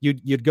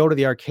 you'd go to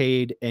the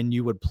arcade and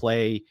you would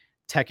play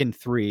Tekken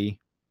 3,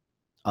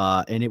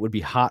 and it would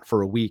be hot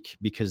for a week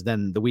because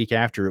then the week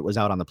after it was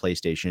out on the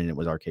PlayStation and it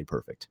was arcade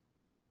perfect,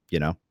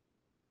 Oh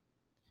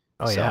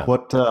So, yeah.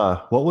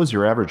 What was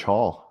your average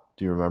haul?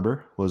 Do you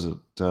remember? Was it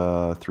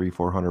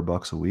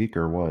 $300-400 a week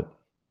or what?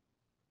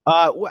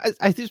 I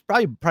think it's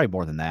probably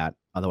more than that.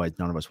 Otherwise,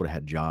 none of us would have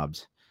had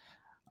jobs.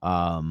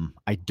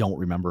 I don't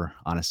remember,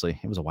 honestly.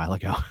 It was a while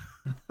ago.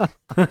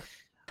 Well,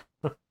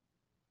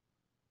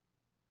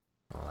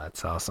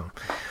 that's awesome.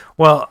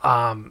 Well,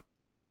 I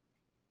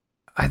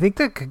think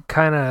that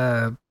kind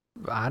of,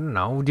 I don't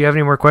know. Do you have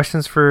any more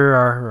questions for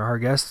our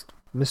guest,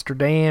 Mr.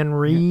 Dan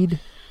Reed?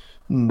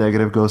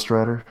 Negative Ghost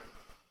Rider.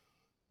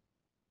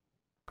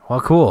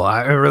 Well, cool.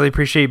 I really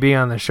appreciate you being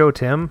on the show,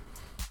 Tim.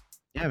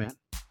 Yeah, man.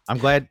 I'm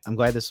glad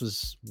this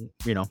was,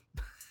 I'm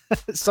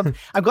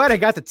glad I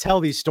got to tell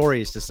these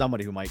stories to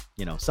somebody who might,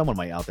 someone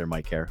out there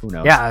might care. Who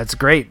knows? Yeah, it's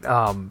great.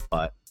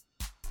 But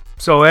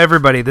so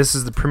everybody, this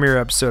is the premiere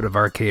episode of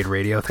Arcade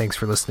Radio. Thanks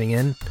for listening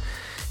in.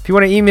 If you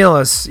want to email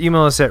us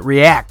at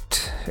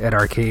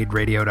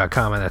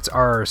react@arcaderadio.com, and that's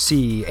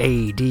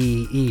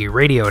RCADE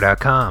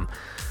radio.com.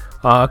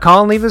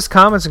 Call and leave us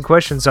comments and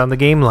questions on the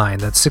game line.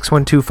 That's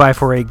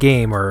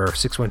 612-548-GAME or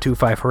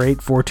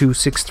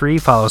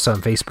 612-548-4263. Follow us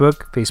on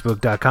Facebook,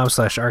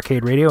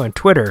 facebook.com/arcade radio, and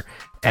Twitter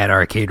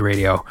 @arcade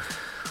radio.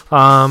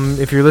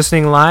 If you're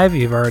listening live,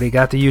 you've already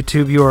got the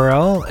YouTube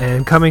URL,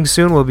 and coming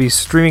soon we'll be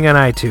streaming on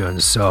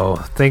iTunes. So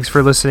thanks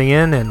for listening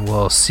in, and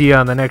we'll see you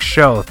on the next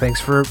show.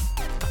 Thanks for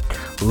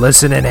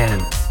listening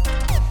in.